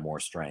to add more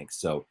strength.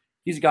 So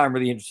he's a guy I'm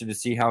really interested to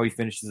see how he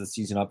finishes the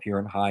season up here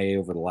in high A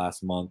over the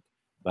last month,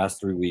 last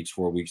 3 weeks,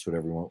 4 weeks,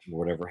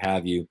 whatever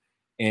have you,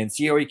 and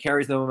see how he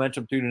carries the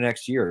momentum through to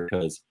next year,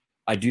 because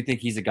I do think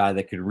he's a guy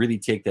that could really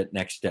take that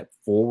next step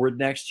forward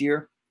next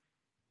year.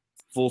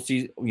 Full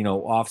season,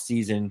 off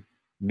season,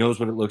 knows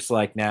what it looks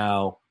like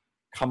now,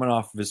 coming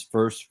off of his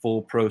first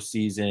full pro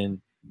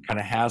season, kind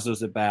of has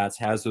those at bats,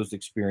 has those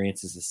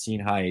experiences, has seen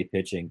high A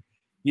pitching.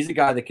 He's a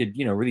guy that could,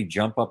 really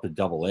jump up to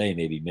Double A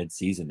maybe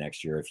mid-season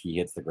next year if he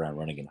hits the ground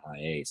running in high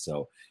A.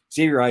 So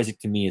Xavier Isaac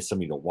to me is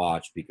somebody to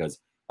watch because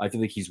I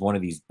feel like he's one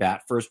of these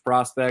bat first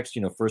prospects,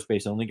 first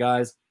base only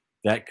guys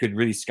that could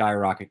really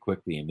skyrocket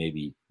quickly and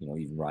maybe,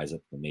 even rise up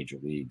to the major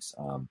leagues.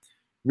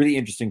 Really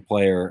interesting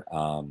player.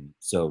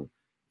 So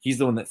he's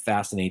the one that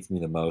fascinates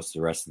me the most.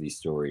 The rest of these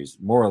stories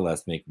more or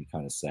less make me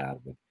kind of sad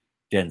with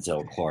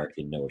Denzel Clark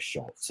and Noah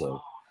Schultz.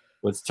 So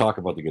let's talk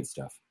about the good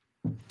stuff.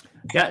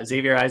 Yeah,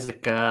 Xavier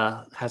Isaac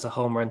has a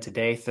home run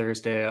today,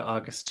 Thursday,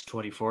 August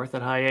 24th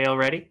at High A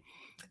already.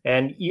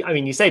 And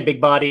you say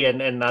big body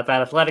and not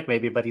that athletic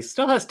maybe, but he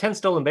still has 10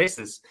 stolen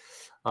bases.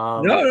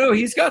 No,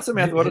 he's got some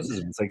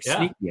athleticism. It's like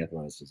sneaky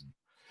athleticism.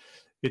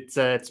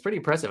 It's pretty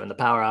impressive, and the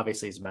power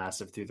obviously is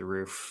massive through the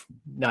roof.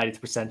 90th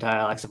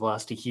percentile, exit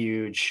velocity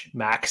huge,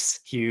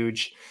 max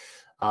huge.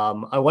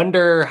 I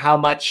wonder how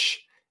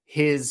much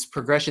his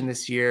progression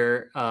this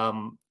year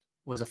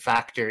was a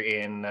factor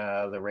in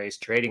the Rays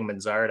trading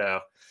Manzardo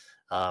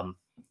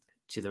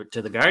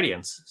to the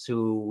Guardians,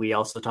 who we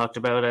also talked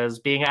about as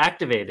being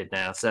activated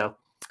now. So,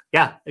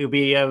 yeah, it'll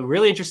be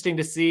really interesting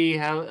to see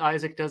how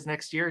Isaac does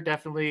next year.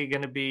 Definitely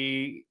going to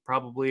be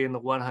probably in the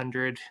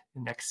 100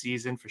 next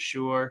season for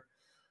sure.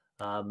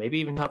 Maybe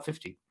even top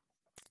 50.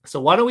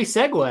 So why don't we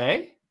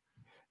segue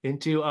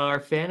into our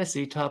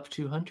fantasy top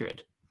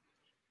 200?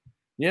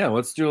 Yeah,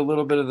 let's do a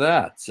little bit of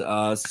that.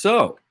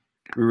 So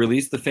we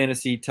released the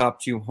fantasy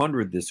top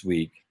 200 this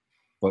week.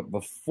 But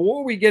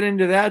before we get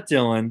into that,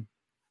 Dylan,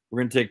 we're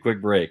going to take a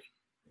quick break.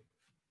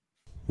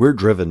 We're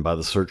driven by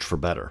the search for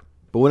better.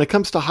 But when it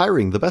comes to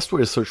hiring, the best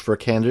way to search for a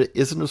candidate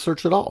isn't to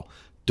search at all.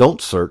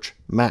 Don't search,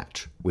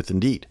 match with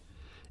Indeed.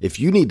 If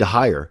you need to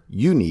hire,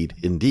 you need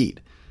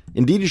Indeed.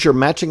 Indeed is your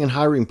matching and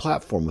hiring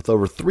platform with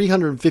over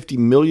 350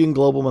 million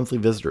global monthly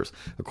visitors,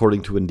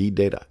 according to Indeed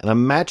data, and a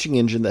matching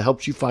engine that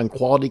helps you find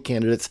quality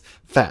candidates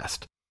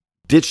fast.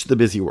 Ditch the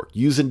busy work.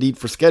 Use Indeed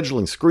for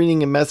scheduling,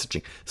 screening, and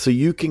messaging so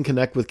you can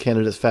connect with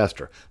candidates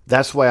faster.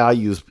 That's why I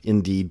use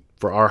Indeed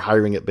for our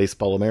hiring at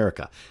Baseball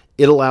America.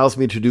 It allows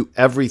me to do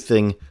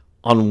everything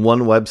on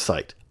one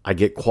website. I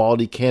get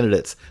quality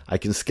candidates. I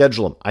can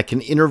schedule them. I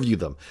can interview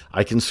them.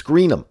 I can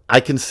screen them. I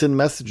can send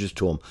messages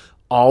to them,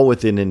 all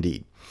within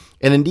Indeed.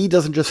 And Indeed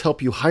doesn't just help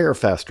you hire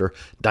faster.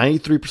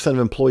 93% of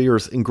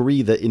employers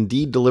agree that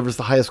Indeed delivers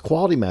the highest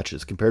quality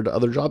matches compared to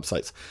other job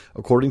sites,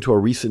 according to a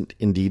recent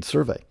Indeed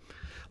survey.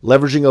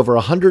 Leveraging over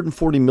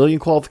 140 million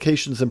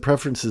qualifications and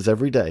preferences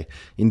every day,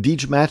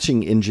 Indeed's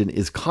matching engine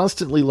is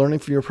constantly learning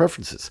from your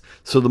preferences.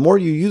 So the more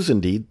you use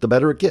Indeed, the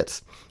better it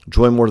gets.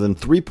 Join more than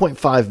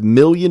 3.5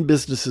 million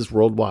businesses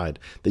worldwide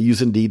that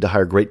use Indeed to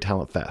hire great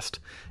talent fast.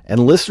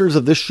 And listeners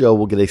of this show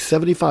will get a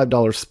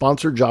 $75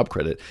 sponsored job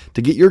credit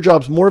to get your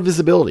jobs more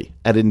visibility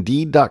at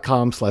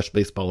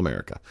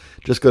Indeed.com/BaseballAmerica.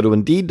 Just go to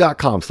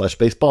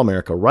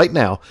Indeed.com/BaseballAmerica right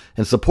now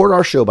and support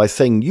our show by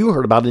saying you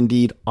heard about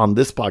Indeed on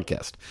this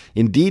podcast.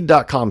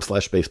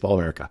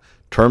 Indeed.com/BaseballAmerica.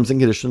 Terms and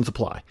conditions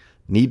apply.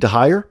 Need to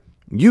hire?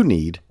 You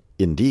need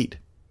Indeed.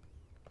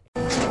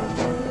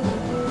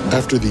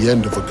 After the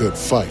end of a good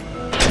fight,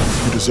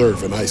 you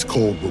deserve an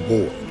ice-cold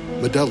reward.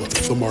 Modelo,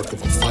 the mark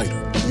of a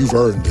fighter. You've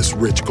earned this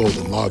rich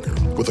golden lager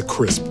with a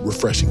crisp,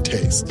 refreshing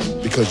taste.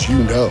 Because you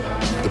know,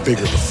 the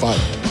bigger the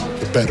fight,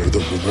 the better the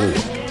reward.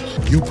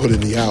 You put in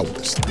the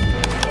hours,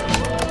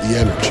 the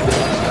energy,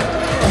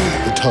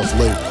 the tough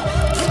labor.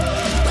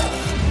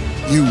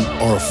 You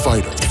are a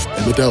fighter,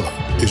 and Modelo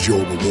is your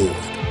reward.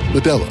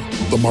 Modelo,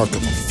 the mark of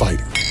a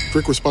fighter.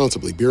 Drink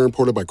responsibly. Beer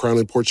imported by Crown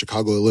Imports,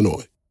 Chicago,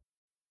 Illinois.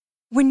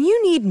 When you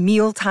need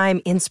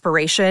mealtime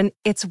inspiration,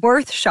 it's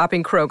worth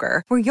shopping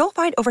Kroger, where you'll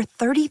find over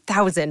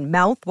 30,000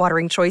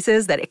 mouth-watering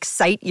choices that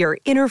excite your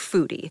inner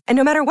foodie. And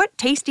no matter what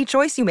tasty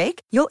choice you make,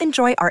 you'll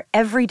enjoy our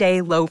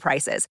everyday low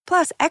prices,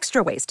 plus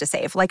extra ways to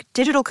save, like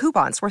digital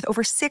coupons worth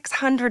over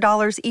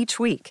 $600 each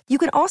week. You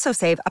can also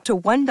save up to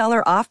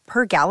 $1 off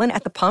per gallon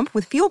at the pump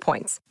with fuel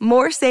points.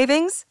 More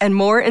savings and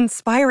more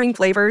inspiring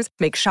flavors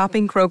make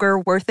shopping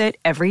Kroger worth it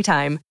every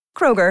time.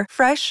 Kroger,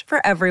 fresh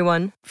for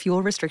everyone.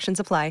 Fuel restrictions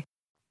apply.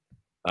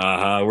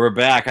 We're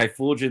back. I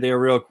fooled you there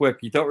real quick.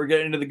 You thought we were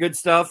getting into the good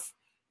stuff?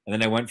 And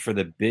then I went for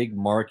the big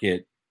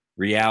market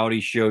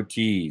reality show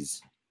tease.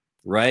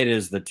 Right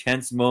as the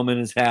tense moment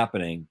is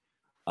happening,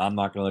 I'm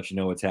not going to let you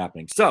know what's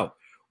happening. So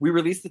we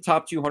released the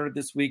top 200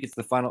 this week. It's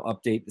the final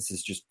update. This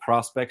is just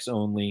prospects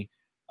only.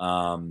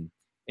 And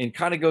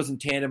kind of goes in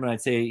tandem, and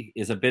I'd say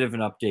is a bit of an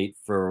update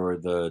for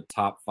the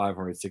top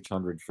 500,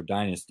 600 for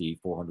Dynasty,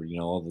 400,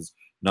 all those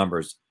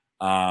numbers.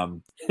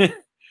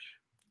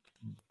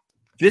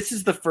 This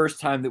is the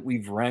first time that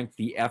we've ranked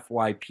the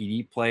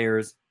FYPD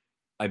players.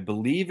 I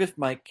believe if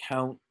my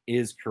count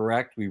is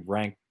correct, we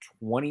ranked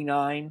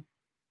 29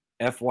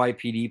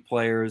 FYPD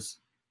players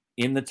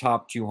in the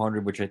top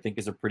 200, which I think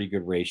is a pretty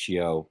good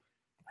ratio.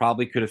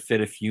 Probably could have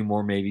fit a few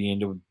more maybe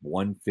into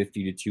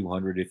 150 to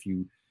 200 if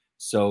you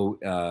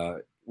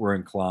were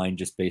inclined,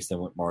 just based on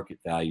what market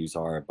values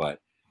are. But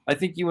I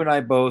think you and I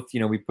both,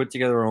 we put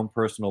together our own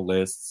personal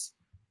lists.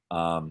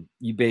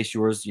 You base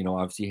yours,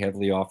 obviously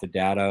heavily off of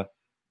data.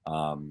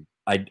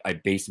 I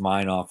base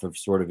mine off of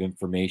sort of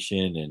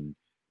information and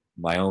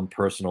my own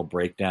personal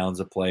breakdowns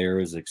of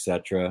players,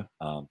 etc.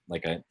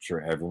 Like I'm sure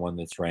everyone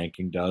that's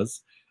ranking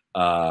does.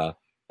 And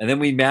then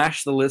we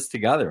mash the list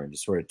together and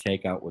just sort of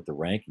take out what the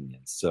ranking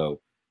is.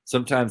 So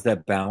sometimes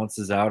that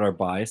balances out our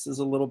biases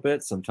a little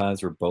bit.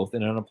 Sometimes we're both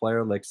in on a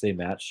player, like say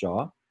Matt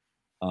Shaw.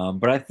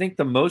 But I think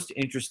the most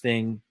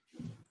interesting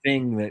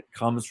thing that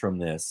comes from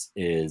this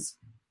is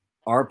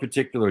our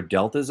particular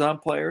deltas on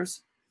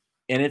players.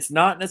 and it's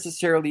not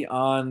necessarily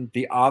on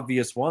the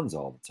obvious ones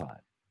all the time.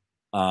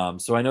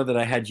 So I know that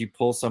I had you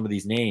pull some of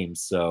these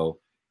names. So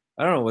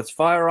I don't know. Let's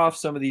fire off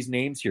some of these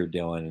names here,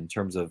 Dylan, in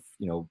terms of,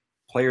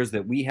 players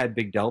that we had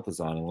big deltas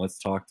on, and let's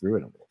talk through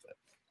it a little bit.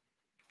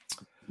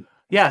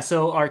 Yeah.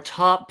 So our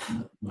top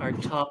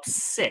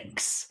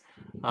 6,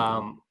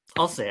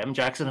 I'll say them: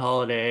 Jackson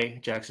Holiday,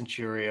 Jackson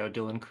Churio,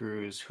 Dylan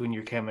Cruz,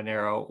 Junior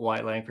Caminero,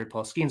 Wyatt Langford,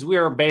 Paul Skeens. We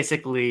were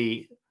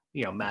basically,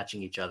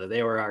 matching each other.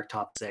 They were our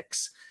top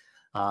 6,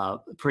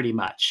 pretty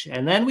much.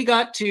 And then we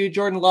got to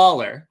Jordan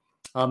Lawler.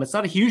 It's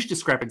not a huge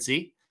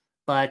discrepancy,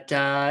 but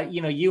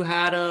you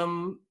had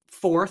him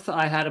 4th,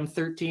 I had him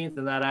 13th,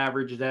 and that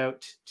averaged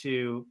out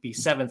to be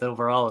 7th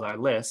overall on our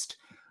list.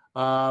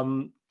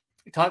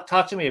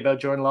 Talk to me about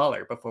Jordan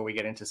Lawler before we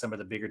get into some of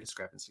the bigger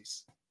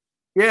discrepancies.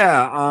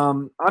 Yeah,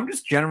 I'm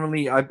just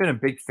I've been a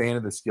big fan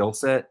of the skill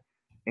set,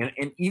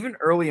 and even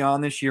early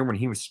on this year when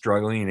he was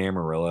struggling in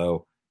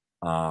Amarillo,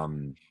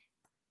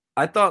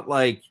 I thought,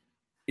 like,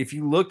 if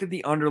you looked at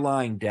the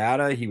underlying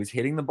data, he was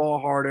hitting the ball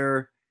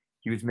harder,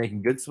 he was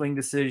making good swing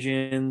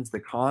decisions, the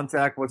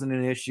contact wasn't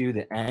an issue,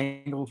 the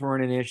angles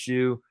weren't an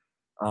issue.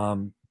 A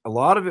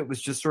lot of it was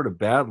just sort of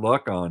bad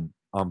luck on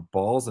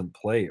balls in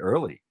play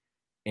early,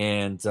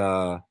 and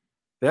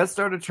that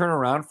started to turn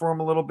around for him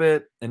a little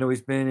bit. I know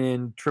he's been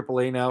in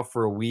AAA now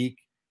for a week.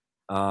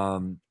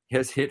 He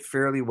has hit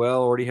fairly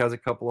well, already has a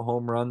couple of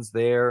home runs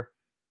there.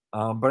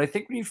 But I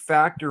think when you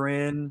factor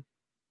in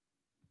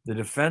the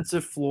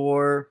defensive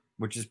floor,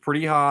 which is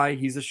pretty high,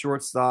 he's a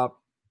shortstop,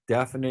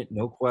 definite,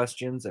 no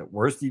questions. At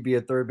worst, he'd be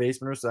a third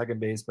baseman or second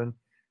baseman.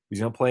 He's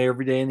going to play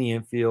every day in the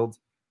infield.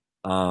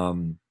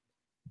 And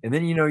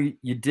then,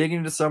 you dig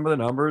into some of the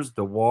numbers.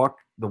 The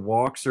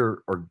walks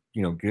are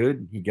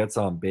good. He gets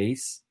on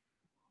base.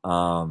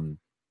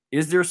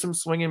 Is there some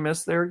swing and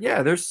miss there?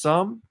 Yeah, there's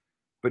some,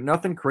 but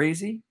nothing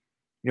crazy.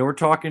 We're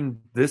talking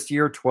this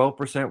year,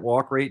 12%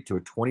 walk rate to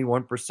a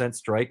 21%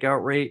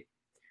 strikeout rate.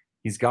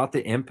 He's got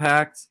the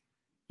impact.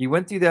 He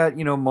went through that,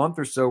 month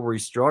or so where he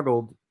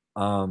struggled.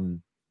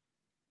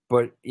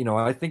 But,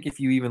 I think if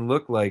you even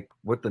look like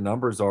what the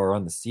numbers are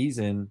on the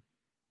season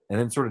and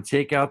then sort of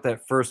take out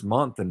that first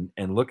month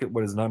and look at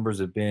what his numbers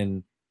have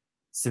been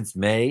since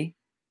May,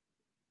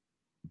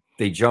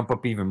 they jump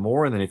up even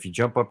more. And then if you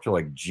jump up to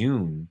like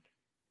June,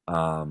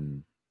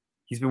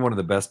 he's been one of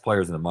the best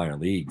players in the minor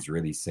leagues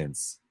really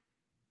since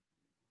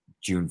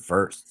June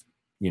 1st,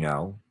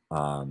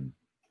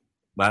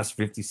 last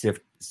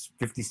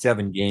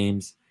 57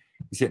 games,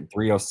 he's hitting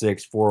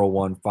 306,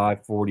 401,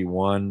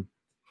 541,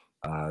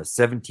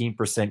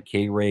 17%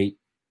 K rate,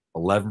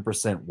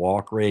 11%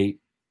 walk rate.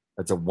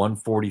 That's a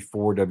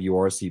 144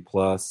 WRC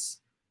plus,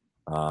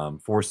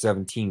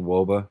 417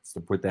 WOBA. So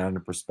to put that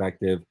into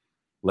perspective,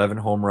 11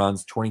 home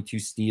runs, 22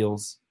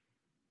 steals.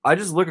 I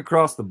just look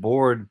across the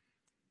board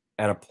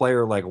at a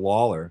player like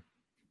Lawler,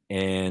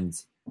 and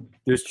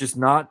there's just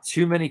not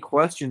too many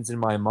questions in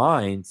my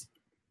mind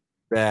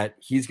that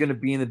he's going to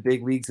be in the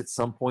big leagues at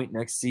some point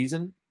next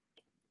season,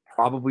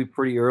 probably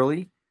pretty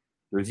early.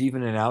 There's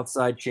even an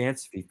outside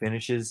chance if he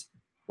finishes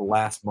the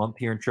last month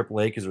here in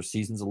AAA because our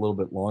season's a little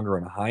bit longer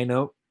on a high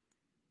note.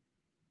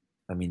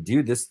 I mean,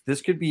 dude, this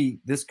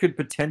could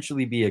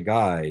potentially be a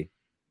guy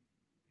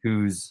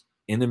who's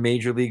in the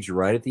major leagues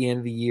right at the end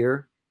of the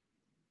year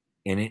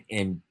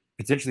and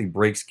potentially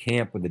breaks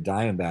camp with the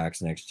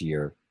Diamondbacks next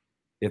year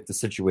if the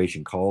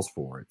situation calls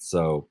for it.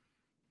 So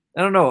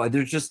I don't know.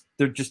 There just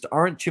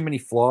aren't too many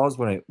flaws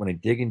when I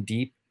dig in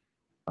deep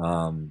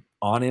on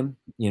him.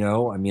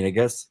 I mean, I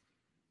guess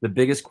the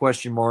biggest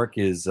question mark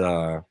is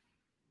some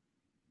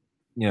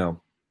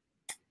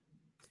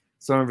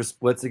of his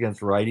splits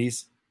against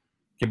righties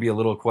can be a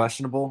little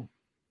questionable.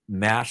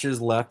 Mashes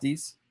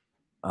lefties.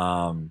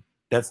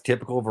 That's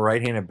typical of a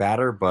right-handed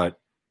batter, but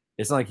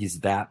it's not like he's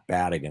that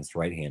bad against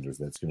right-handers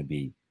that's going to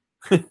be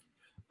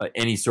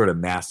any sort of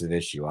massive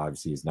issue.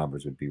 Obviously, his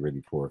numbers would be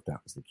really poor if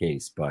that was the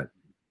case. But,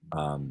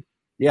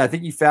 I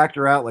think you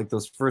factor out like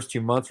those first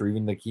 2 months or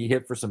even like he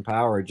hit for some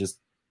power, just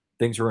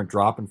things weren't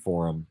dropping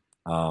for him.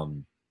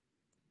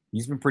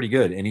 He's been pretty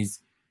good. And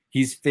he's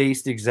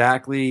faced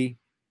exactly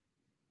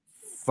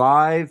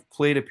 5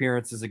 plate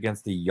appearances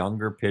against a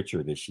younger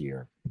pitcher this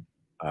year.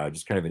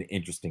 Just kind of an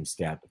interesting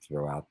stat to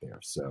throw out there.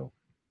 So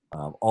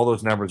all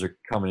those numbers are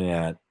coming in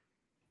at,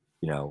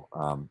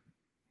 the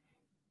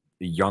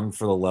young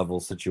for the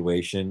level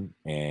situation.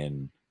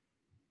 And,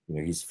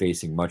 he's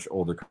facing much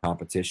older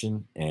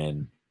competition.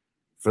 And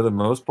for the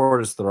most part,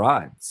 has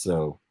thrived.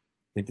 So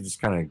I think it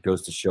just kind of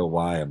goes to show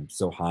why I'm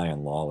so high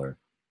on Lawler.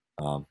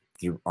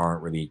 There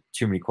aren't really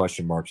too many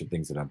question marks and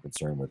things that I'm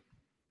concerned with.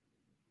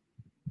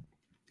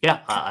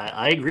 Yeah,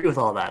 I agree with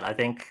all that. I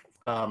think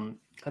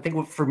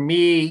for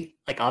me,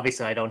 like,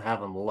 obviously I don't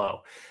have him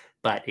low,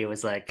 but it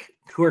was like,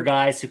 who are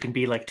guys who can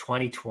be like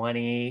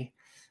 2020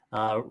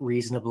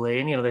 reasonably?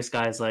 And, there's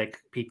guys like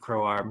Pete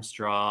Crow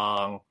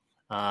Armstrong.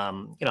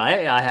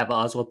 I have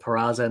Oswald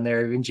Peraza in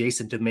there, even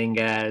Jason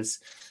Dominguez.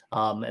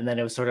 And then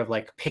it was sort of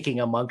like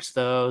picking amongst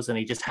those, and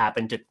he just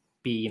happened to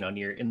be,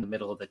 near in the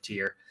middle of the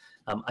tier.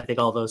 I think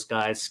all those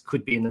guys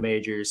could be in the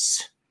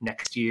majors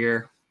next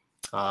year.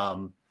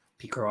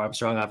 Pete Crow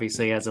Armstrong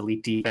obviously has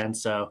elite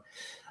defense, so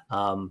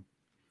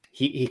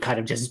he kind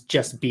of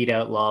just beat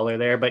out Lawler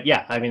there. But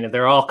yeah, I mean,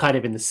 they're all kind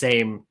of in the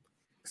same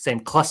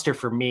cluster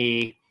for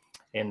me,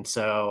 and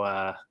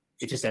so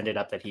it just ended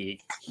up that he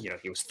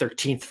was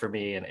 13th for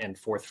me and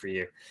 4th for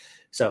you.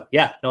 So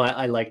yeah, no,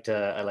 I like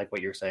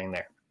what you're saying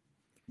there.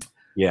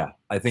 Yeah,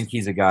 I think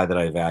he's a guy that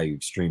I value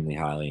extremely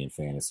highly in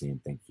fantasy,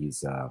 and think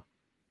he's a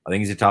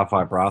top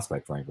 5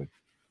 prospect, frankly.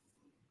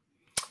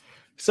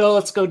 So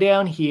let's go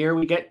down here.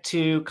 We get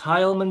to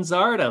Kyle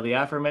Manzardo, the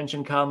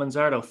aforementioned Kyle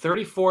Manzardo,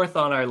 34th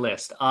on our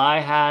list.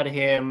 I had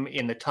him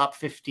in the top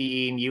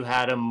 15. You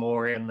had him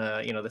more in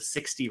the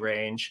 60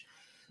 range.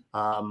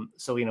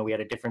 So we had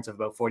a difference of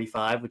about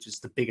 45, which is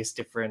the biggest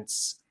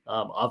difference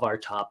of our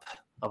top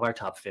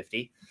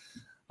 50.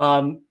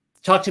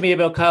 Talk to me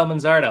about Kyle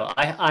Manzardo.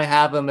 I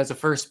have him as a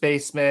first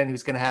baseman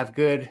who's going to have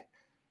good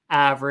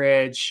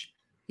average.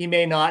 He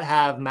may not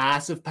have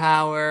massive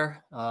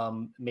power.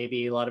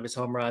 Maybe a lot of his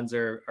home runs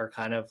are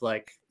kind of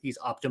like he's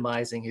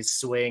optimizing his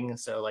swing.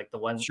 So like the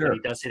one when he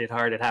does hit it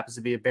hard, it happens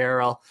to be a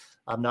barrel.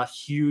 Not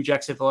huge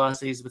exit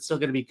velocities, but still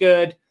going to be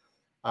good.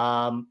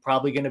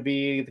 Probably going to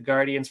be the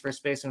Guardians'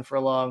 first baseman for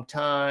a long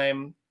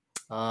time.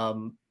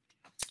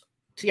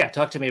 So yeah,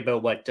 talk to me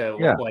about why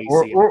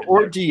you see him.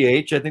 Or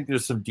DH. I think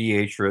there's some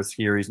DH risk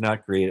here. He's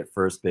not great at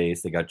first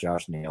base. They got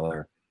Josh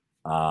Naylor.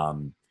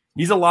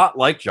 He's a lot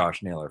like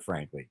Josh Naylor,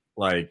 frankly.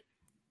 Like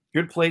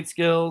good plate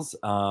skills.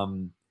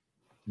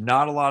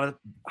 Not a lot of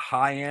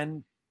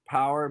high-end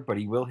power, but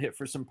he will hit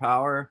for some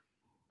power.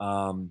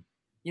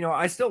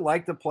 I still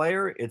like the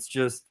player. It's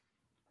just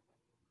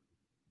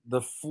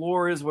the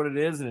floor is what it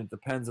is, and it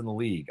depends on the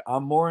league.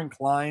 I'm more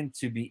inclined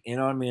to be in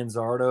on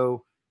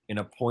Manzardo in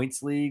a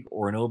points league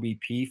or an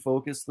OBP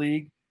focused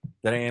league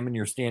than I am in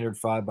your standard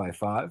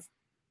 5x5.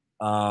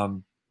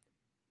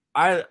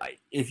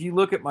 If you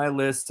look at my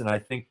list, and I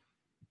think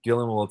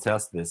Dylan will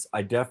attest this,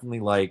 I definitely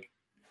like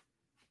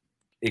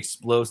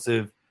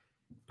explosive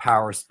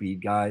power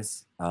speed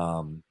guys.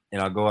 And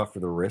I'll go after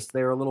the wrist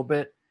there a little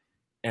bit.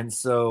 And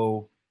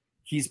so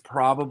he's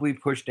probably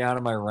pushed down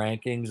in my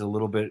rankings a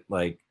little bit,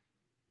 like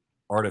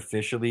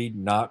artificially,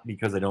 not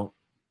because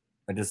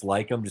I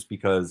dislike him, just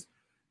because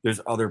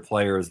there's other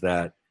players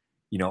that,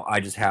 I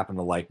just happen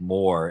to like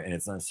more, and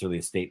it's not necessarily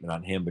a statement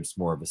on him, but it's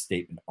more of a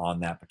statement on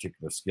that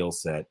particular skill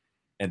set,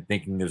 and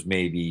thinking there's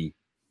maybe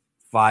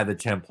 5 to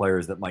 10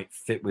 players that might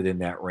fit within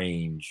that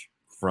range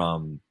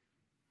from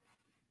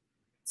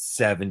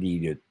 70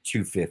 to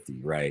 250,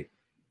 right?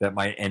 That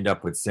might end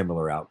up with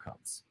similar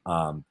outcomes.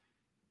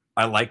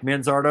 I like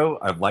Manzardo.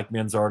 I've liked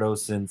Manzardo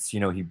since,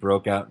 he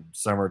broke out in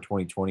summer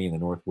 2020 in the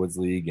Northwoods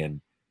League,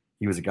 and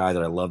he was a guy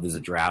that I loved as a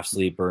draft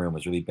sleeper and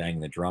was really banging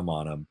the drum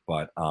on him.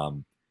 But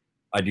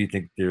I do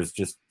think there's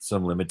just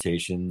some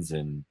limitations,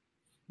 and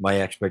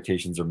my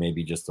expectations are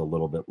maybe just a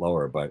little bit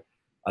lower. But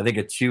I think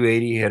a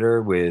 280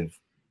 hitter with,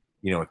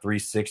 a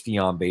 360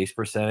 on base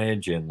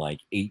percentage and like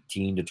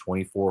 18 to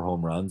 24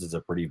 home runs is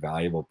a pretty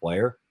valuable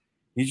player.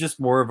 He's just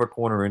more of a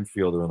corner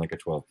infielder in like a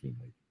 12-team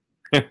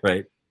league,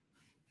 right?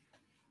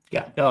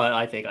 Yeah, no,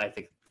 I think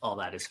all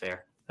that is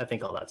fair. I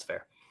think all that's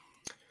fair.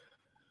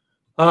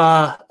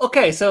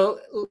 Okay, so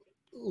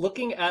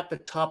looking at the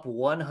top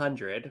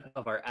 100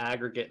 of our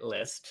aggregate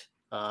list,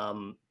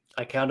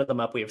 I counted them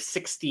up. We have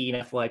 16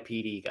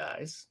 FYPD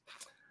guys.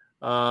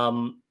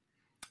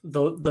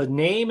 The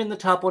name in the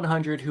top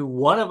 100 who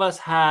one of us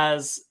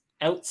has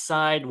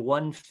outside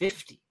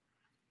 150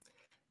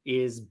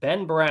 is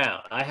Ben Brown.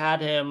 I had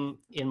him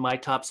in my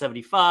top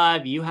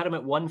 75. You had him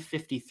at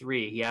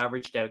 153. He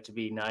averaged out to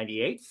be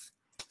 98th.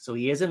 So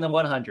he is in the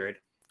 100.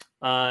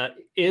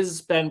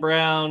 Is Ben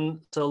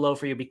Brown so low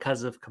for you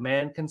because of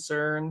command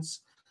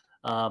concerns?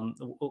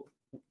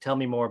 Tell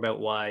me more about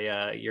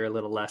why you're a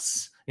little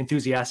less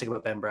enthusiastic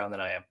about Ben Brown than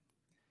I am.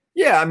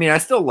 Yeah, I mean, I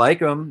still like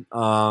him.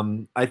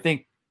 I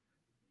think,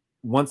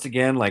 once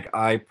again, like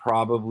I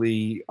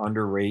probably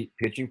underrate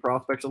pitching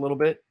prospects a little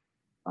bit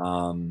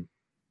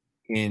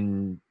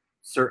in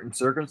certain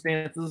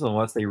circumstances,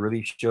 unless they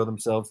really show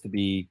themselves to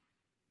be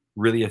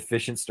really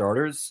efficient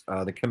starters.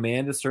 The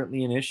command is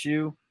certainly an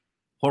issue.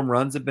 Home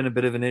runs have been a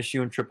bit of an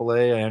issue in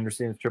AAA. I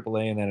understand it's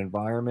AAA in that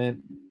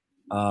environment.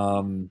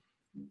 And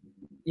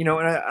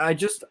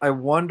I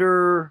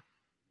wonder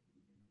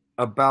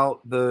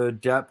about the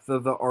depth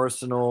of the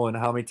arsenal and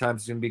how many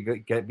times he's going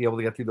to be able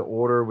to get through the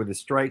order with his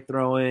strike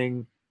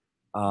throwing.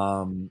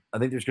 I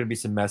think there's going to be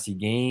some messy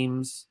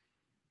games.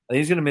 I think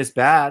he's going to miss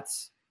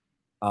bats.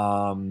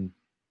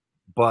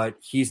 But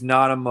he's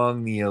not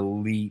among the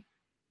elite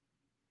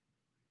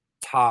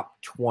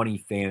top 20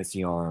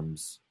 fantasy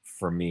arms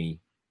for me.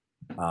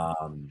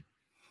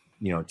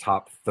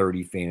 Top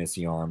 30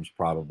 fantasy arms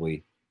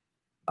probably.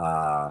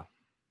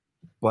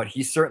 But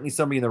he's certainly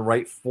somebody in the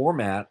right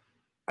format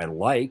I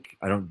like.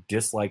 I don't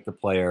dislike the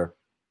player.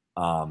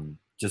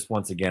 Just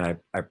once again,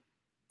 I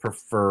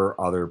prefer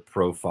other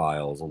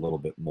profiles a little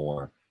bit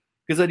more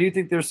because I do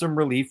think there's some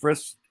relief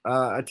risk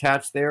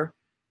attached there.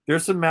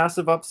 There's some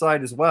massive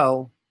upside as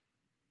well.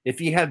 If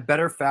he had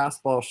better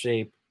fastball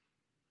shape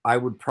I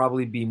would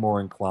probably be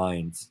more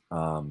inclined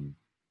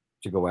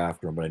to go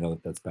after him, but I know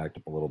that that's backed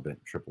up a little bit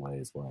in AAA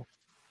as well.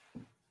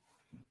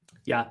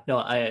 Yeah, no,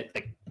 I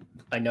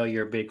know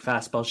you're a big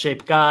fastball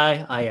shaped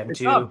guy. I am It's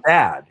too. not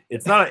bad.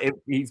 It's not.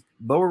 He's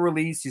lower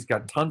release. He's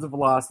got tons of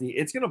velocity.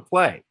 It's going to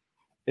play.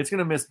 It's going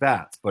to miss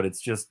bats, but it's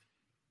just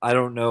I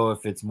don't know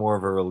if it's more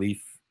of a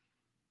relief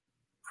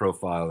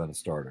profile than a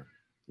starter.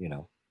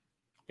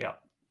 Yeah,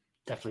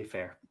 definitely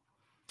fair.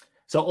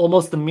 So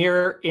almost the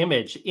mirror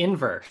image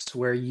inverse,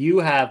 where you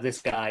have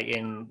this guy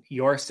in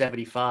your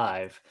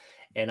 75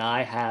 and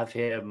I have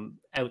him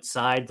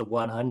outside the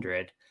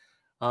 100.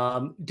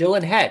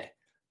 Dylan Head,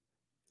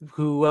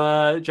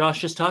 who Josh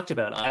just talked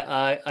about.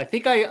 I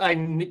think I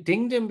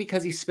dinged him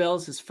because he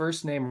spells his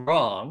first name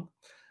wrong.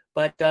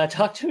 But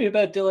talk to me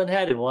about Dylan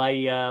Head and why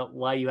you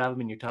have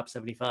him in your top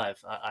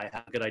 75. I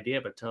have a good idea,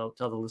 but tell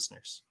the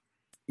listeners.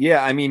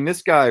 Yeah, I mean,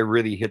 this guy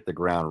really hit the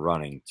ground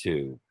running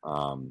too.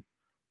 I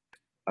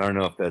don't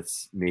know if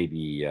that's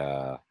maybe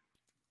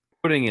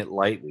putting it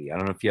lightly. I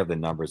don't know if you have the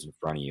numbers in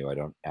front of you. I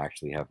don't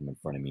actually have them in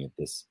front of me at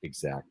this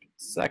exact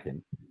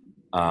second.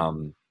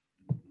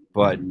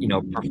 But,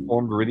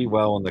 performed really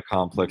well in the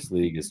complex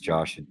league, as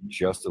Josh had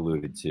just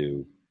alluded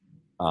to.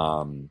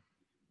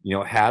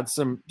 Had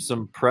some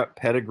prep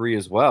pedigree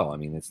as well. I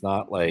mean, it's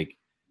not like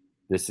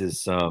this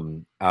is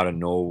some out of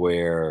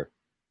nowhere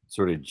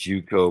sort of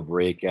JUCO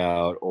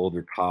breakout,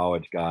 older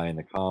college guy in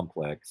the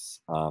complex.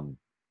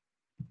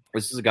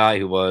 This is a guy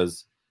who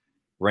was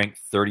ranked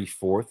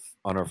 34th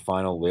on our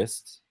final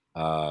list,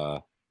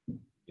 from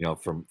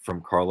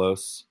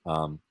Carlos.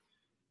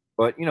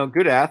 But,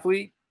 good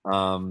athlete.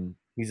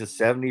 He's a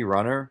 70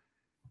 runner.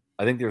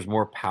 I think there's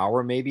more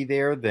power maybe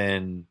there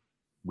than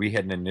we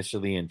had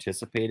initially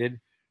anticipated.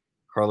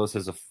 Carlos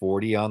has a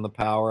 40 on the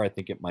power. I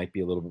think it might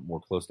be a little bit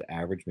more close to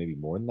average, maybe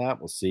more than that.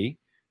 We'll see.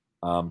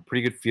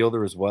 Pretty good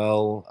fielder as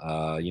well.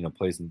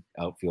 Plays in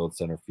outfield,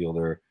 center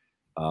fielder.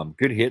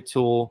 Good hit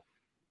tool.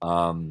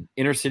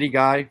 Inner city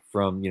guy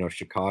from,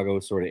 Chicago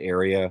sort of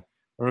area. I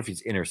don't know if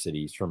he's inner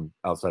city. He's from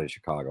outside of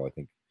Chicago, I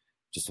think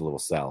just a little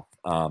south.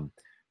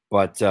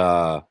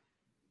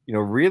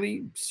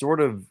 Really sort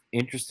of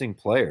interesting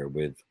player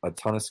with a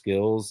ton of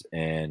skills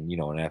and,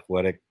 an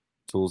athletic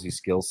toolsy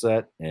skill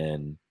set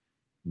and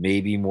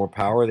maybe more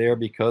power there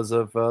because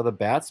of the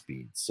bat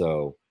speed.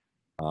 So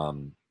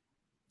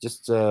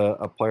just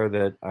a player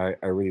that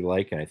I really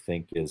like and I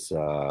think is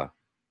going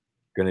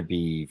to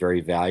be very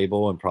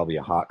valuable and probably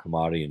a hot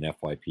commodity in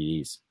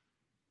FYPs.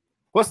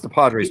 Plus the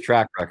Padres'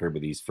 track record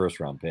with these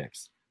first-round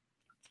picks.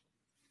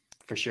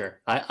 For sure.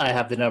 I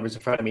have the numbers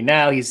in front of me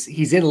now.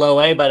 He's in low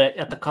A, but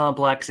at the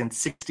complex in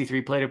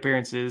 63 plate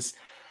appearances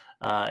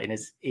in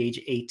his age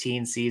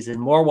 18 season.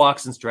 More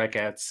walks and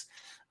strikeouts.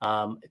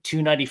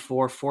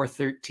 294,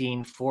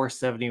 413,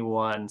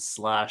 471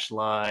 slash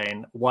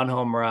line, 1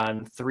 home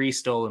run, 3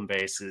 stolen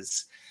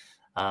bases.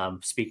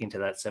 Speaking to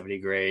that 70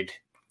 grade.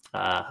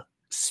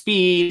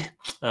 Speed,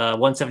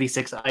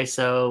 176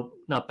 ISO,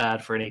 not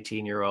bad for an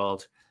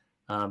 18-year-old.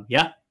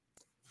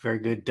 Very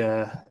good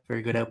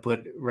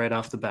output right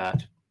off the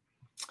bat.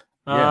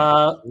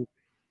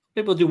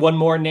 Maybe we'll do one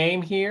more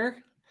name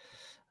here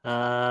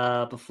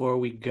before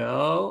we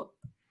go.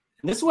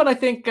 And this one I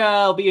think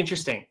will be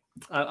interesting.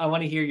 I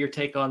want to hear your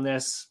take on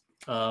this.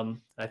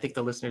 I think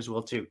the listeners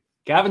will too.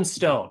 Gavin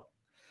Stone.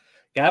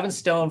 Gavin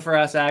Stone for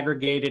us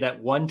aggregated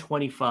at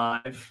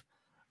 125.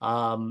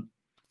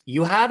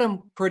 You had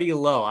him pretty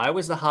low. I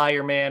was the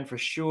higher man for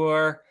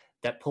sure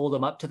that pulled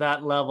him up to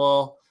that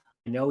level.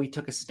 I know he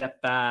took a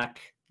step back.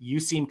 You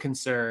seem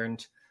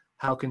concerned.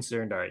 How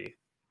concerned are you?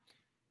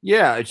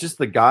 Yeah, it's just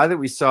the guy that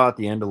we saw at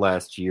the end of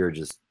last year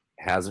just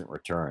hasn't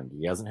returned.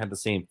 He hasn't had the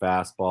same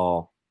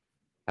fastball,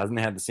 hasn't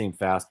had the same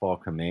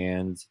fastball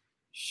command,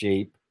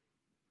 shape,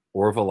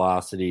 or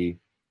velocity.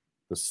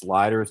 The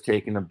slider has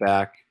taken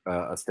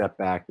a step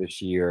back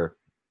this year.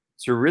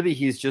 So really,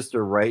 he's just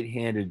a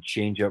right-handed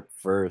changeup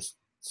first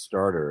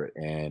starter,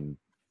 and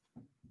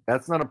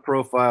that's not a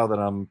profile that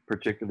I'm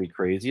particularly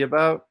crazy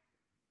about.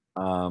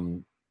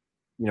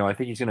 I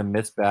think he's going to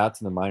miss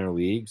bats in the minor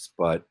leagues,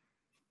 but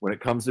when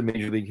it comes to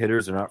major league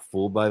hitters, they're not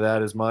fooled by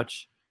that as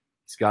much.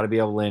 He's got to be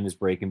able to land his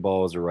breaking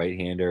ball as a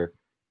right-hander.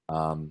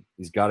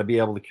 He's got to be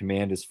able to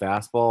command his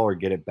fastball or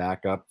get it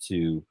back up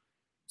to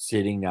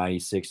sitting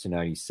 96 to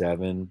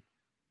 97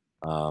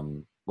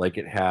 like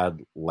it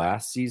had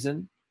last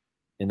season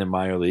in the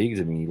minor leagues.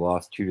 I mean, he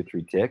lost 2 to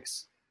 3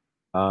 ticks.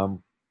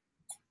 And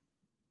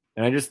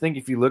I just think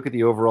if you look at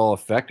the overall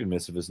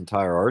effectiveness of his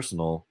entire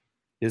arsenal,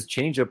 his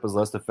changeup was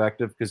less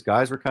effective because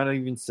guys were kind of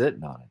even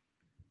sitting on it.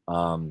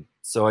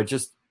 So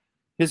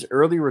his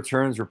early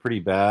returns were pretty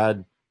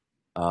bad.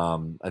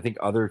 I think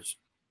other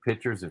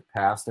pitchers have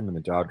passed him in the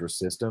Dodgers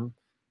system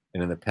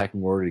and in the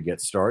pecking order to get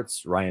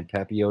starts. Ryan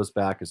Pepio's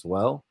back as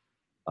well.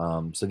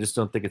 So just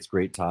don't think it's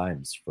great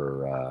times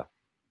for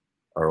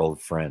our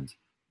old friend.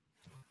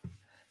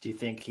 Do you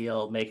think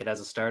he'll make it as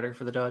a starter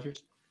for the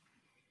Dodgers?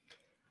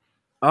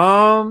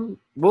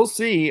 We'll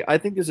see. I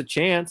think there's a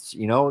chance.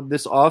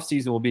 This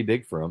offseason will be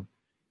big for him.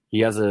 He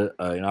has an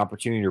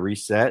opportunity to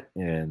reset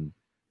and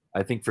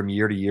I think from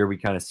year to year, we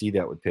kind of see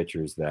that with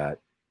pitchers, that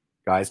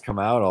guys come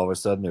out, all of a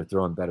sudden they're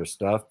throwing better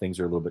stuff. Things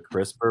are a little bit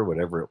crisper,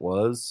 whatever it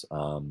was.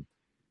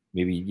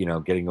 Maybe,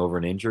 getting over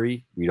an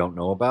injury we don't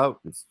know about.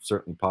 It's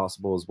certainly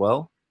possible as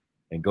well,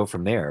 and go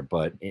from there.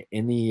 But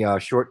in the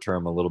short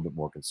term, a little bit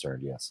more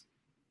concerned, yes.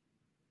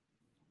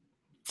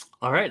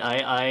 All right.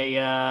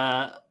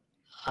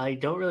 I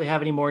don't really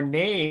have any more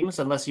names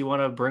unless you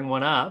want to bring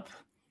one up.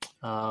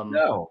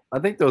 No, I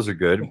think those are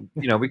good.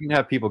 We can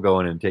have people go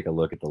in and take a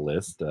look at the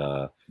list.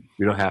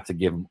 We don't have to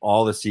give them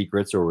all the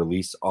secrets or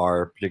release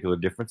our particular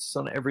differences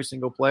on every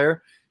single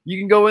player. You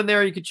can go in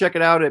there. You can check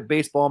it out at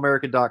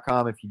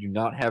baseballamerica.com. If you do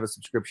not have a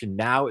subscription,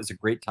 now is a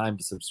great time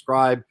to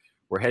subscribe.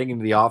 We're heading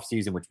into the off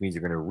season, which means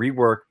you're going to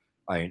rework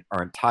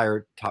our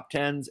entire top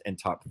 10s and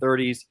top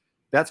 30s.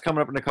 That's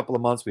coming up in a couple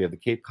of months. We have the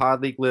Cape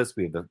Cod League list.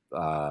 We have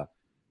the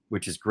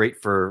which is great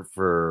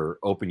for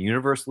open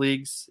universe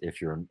leagues,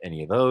 if you're in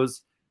any of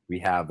those. We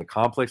have the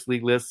complex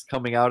league lists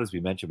coming out, as we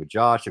mentioned with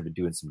Josh. I've been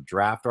doing some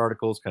draft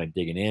articles, kind of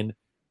digging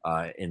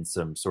in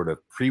some sort of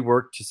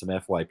pre-work to some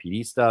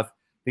FYPD stuff.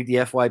 I think the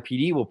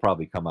FYPD will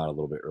probably come out a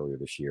little bit earlier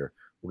this year.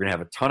 We're going to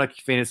have a ton of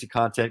fantasy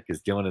content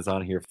because Dylan is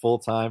on here full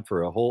time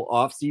for a whole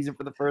off season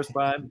for the first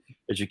time,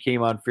 as you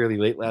came on fairly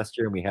late last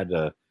year and we had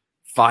to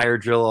fire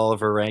drill all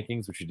of our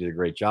rankings, which we did a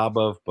great job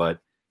of. But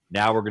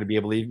now we're going to be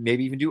able to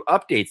maybe even do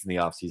updates in the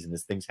off season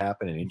as things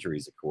happen and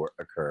injuries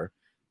occur.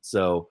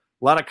 So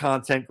a lot of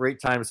content, great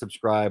time to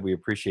subscribe. We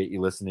appreciate you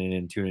listening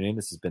and tuning in.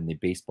 This has been the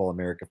Baseball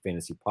America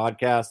Fantasy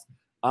Podcast.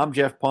 I'm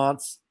Jeff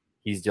Ponce.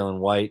 He's Dylan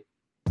White.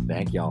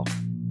 Thank y'all.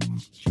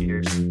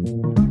 Cheers.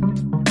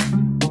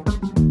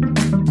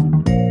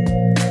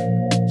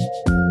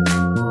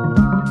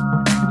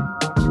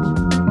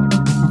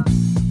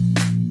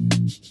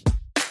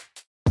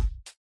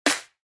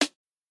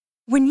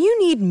 When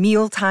you need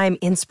mealtime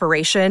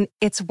inspiration,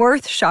 it's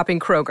worth shopping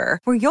Kroger,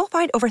 where you'll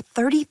find over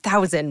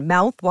 30,000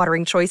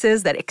 mouth-watering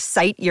choices that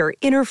excite your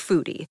inner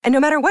foodie. And no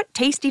matter what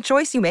tasty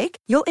choice you make,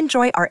 you'll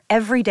enjoy our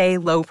everyday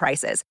low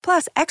prices,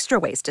 plus extra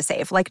ways to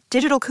save, like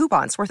digital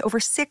coupons worth over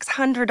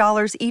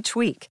 $600 each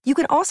week. You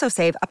can also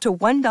save up to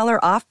 $1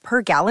 off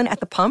per gallon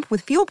at the pump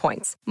with fuel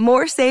points.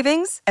 More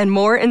savings and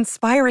more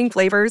inspiring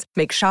flavors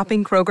make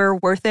shopping Kroger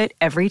worth it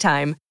every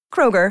time.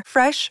 Kroger,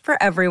 fresh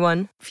for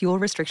everyone. Fuel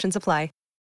restrictions apply.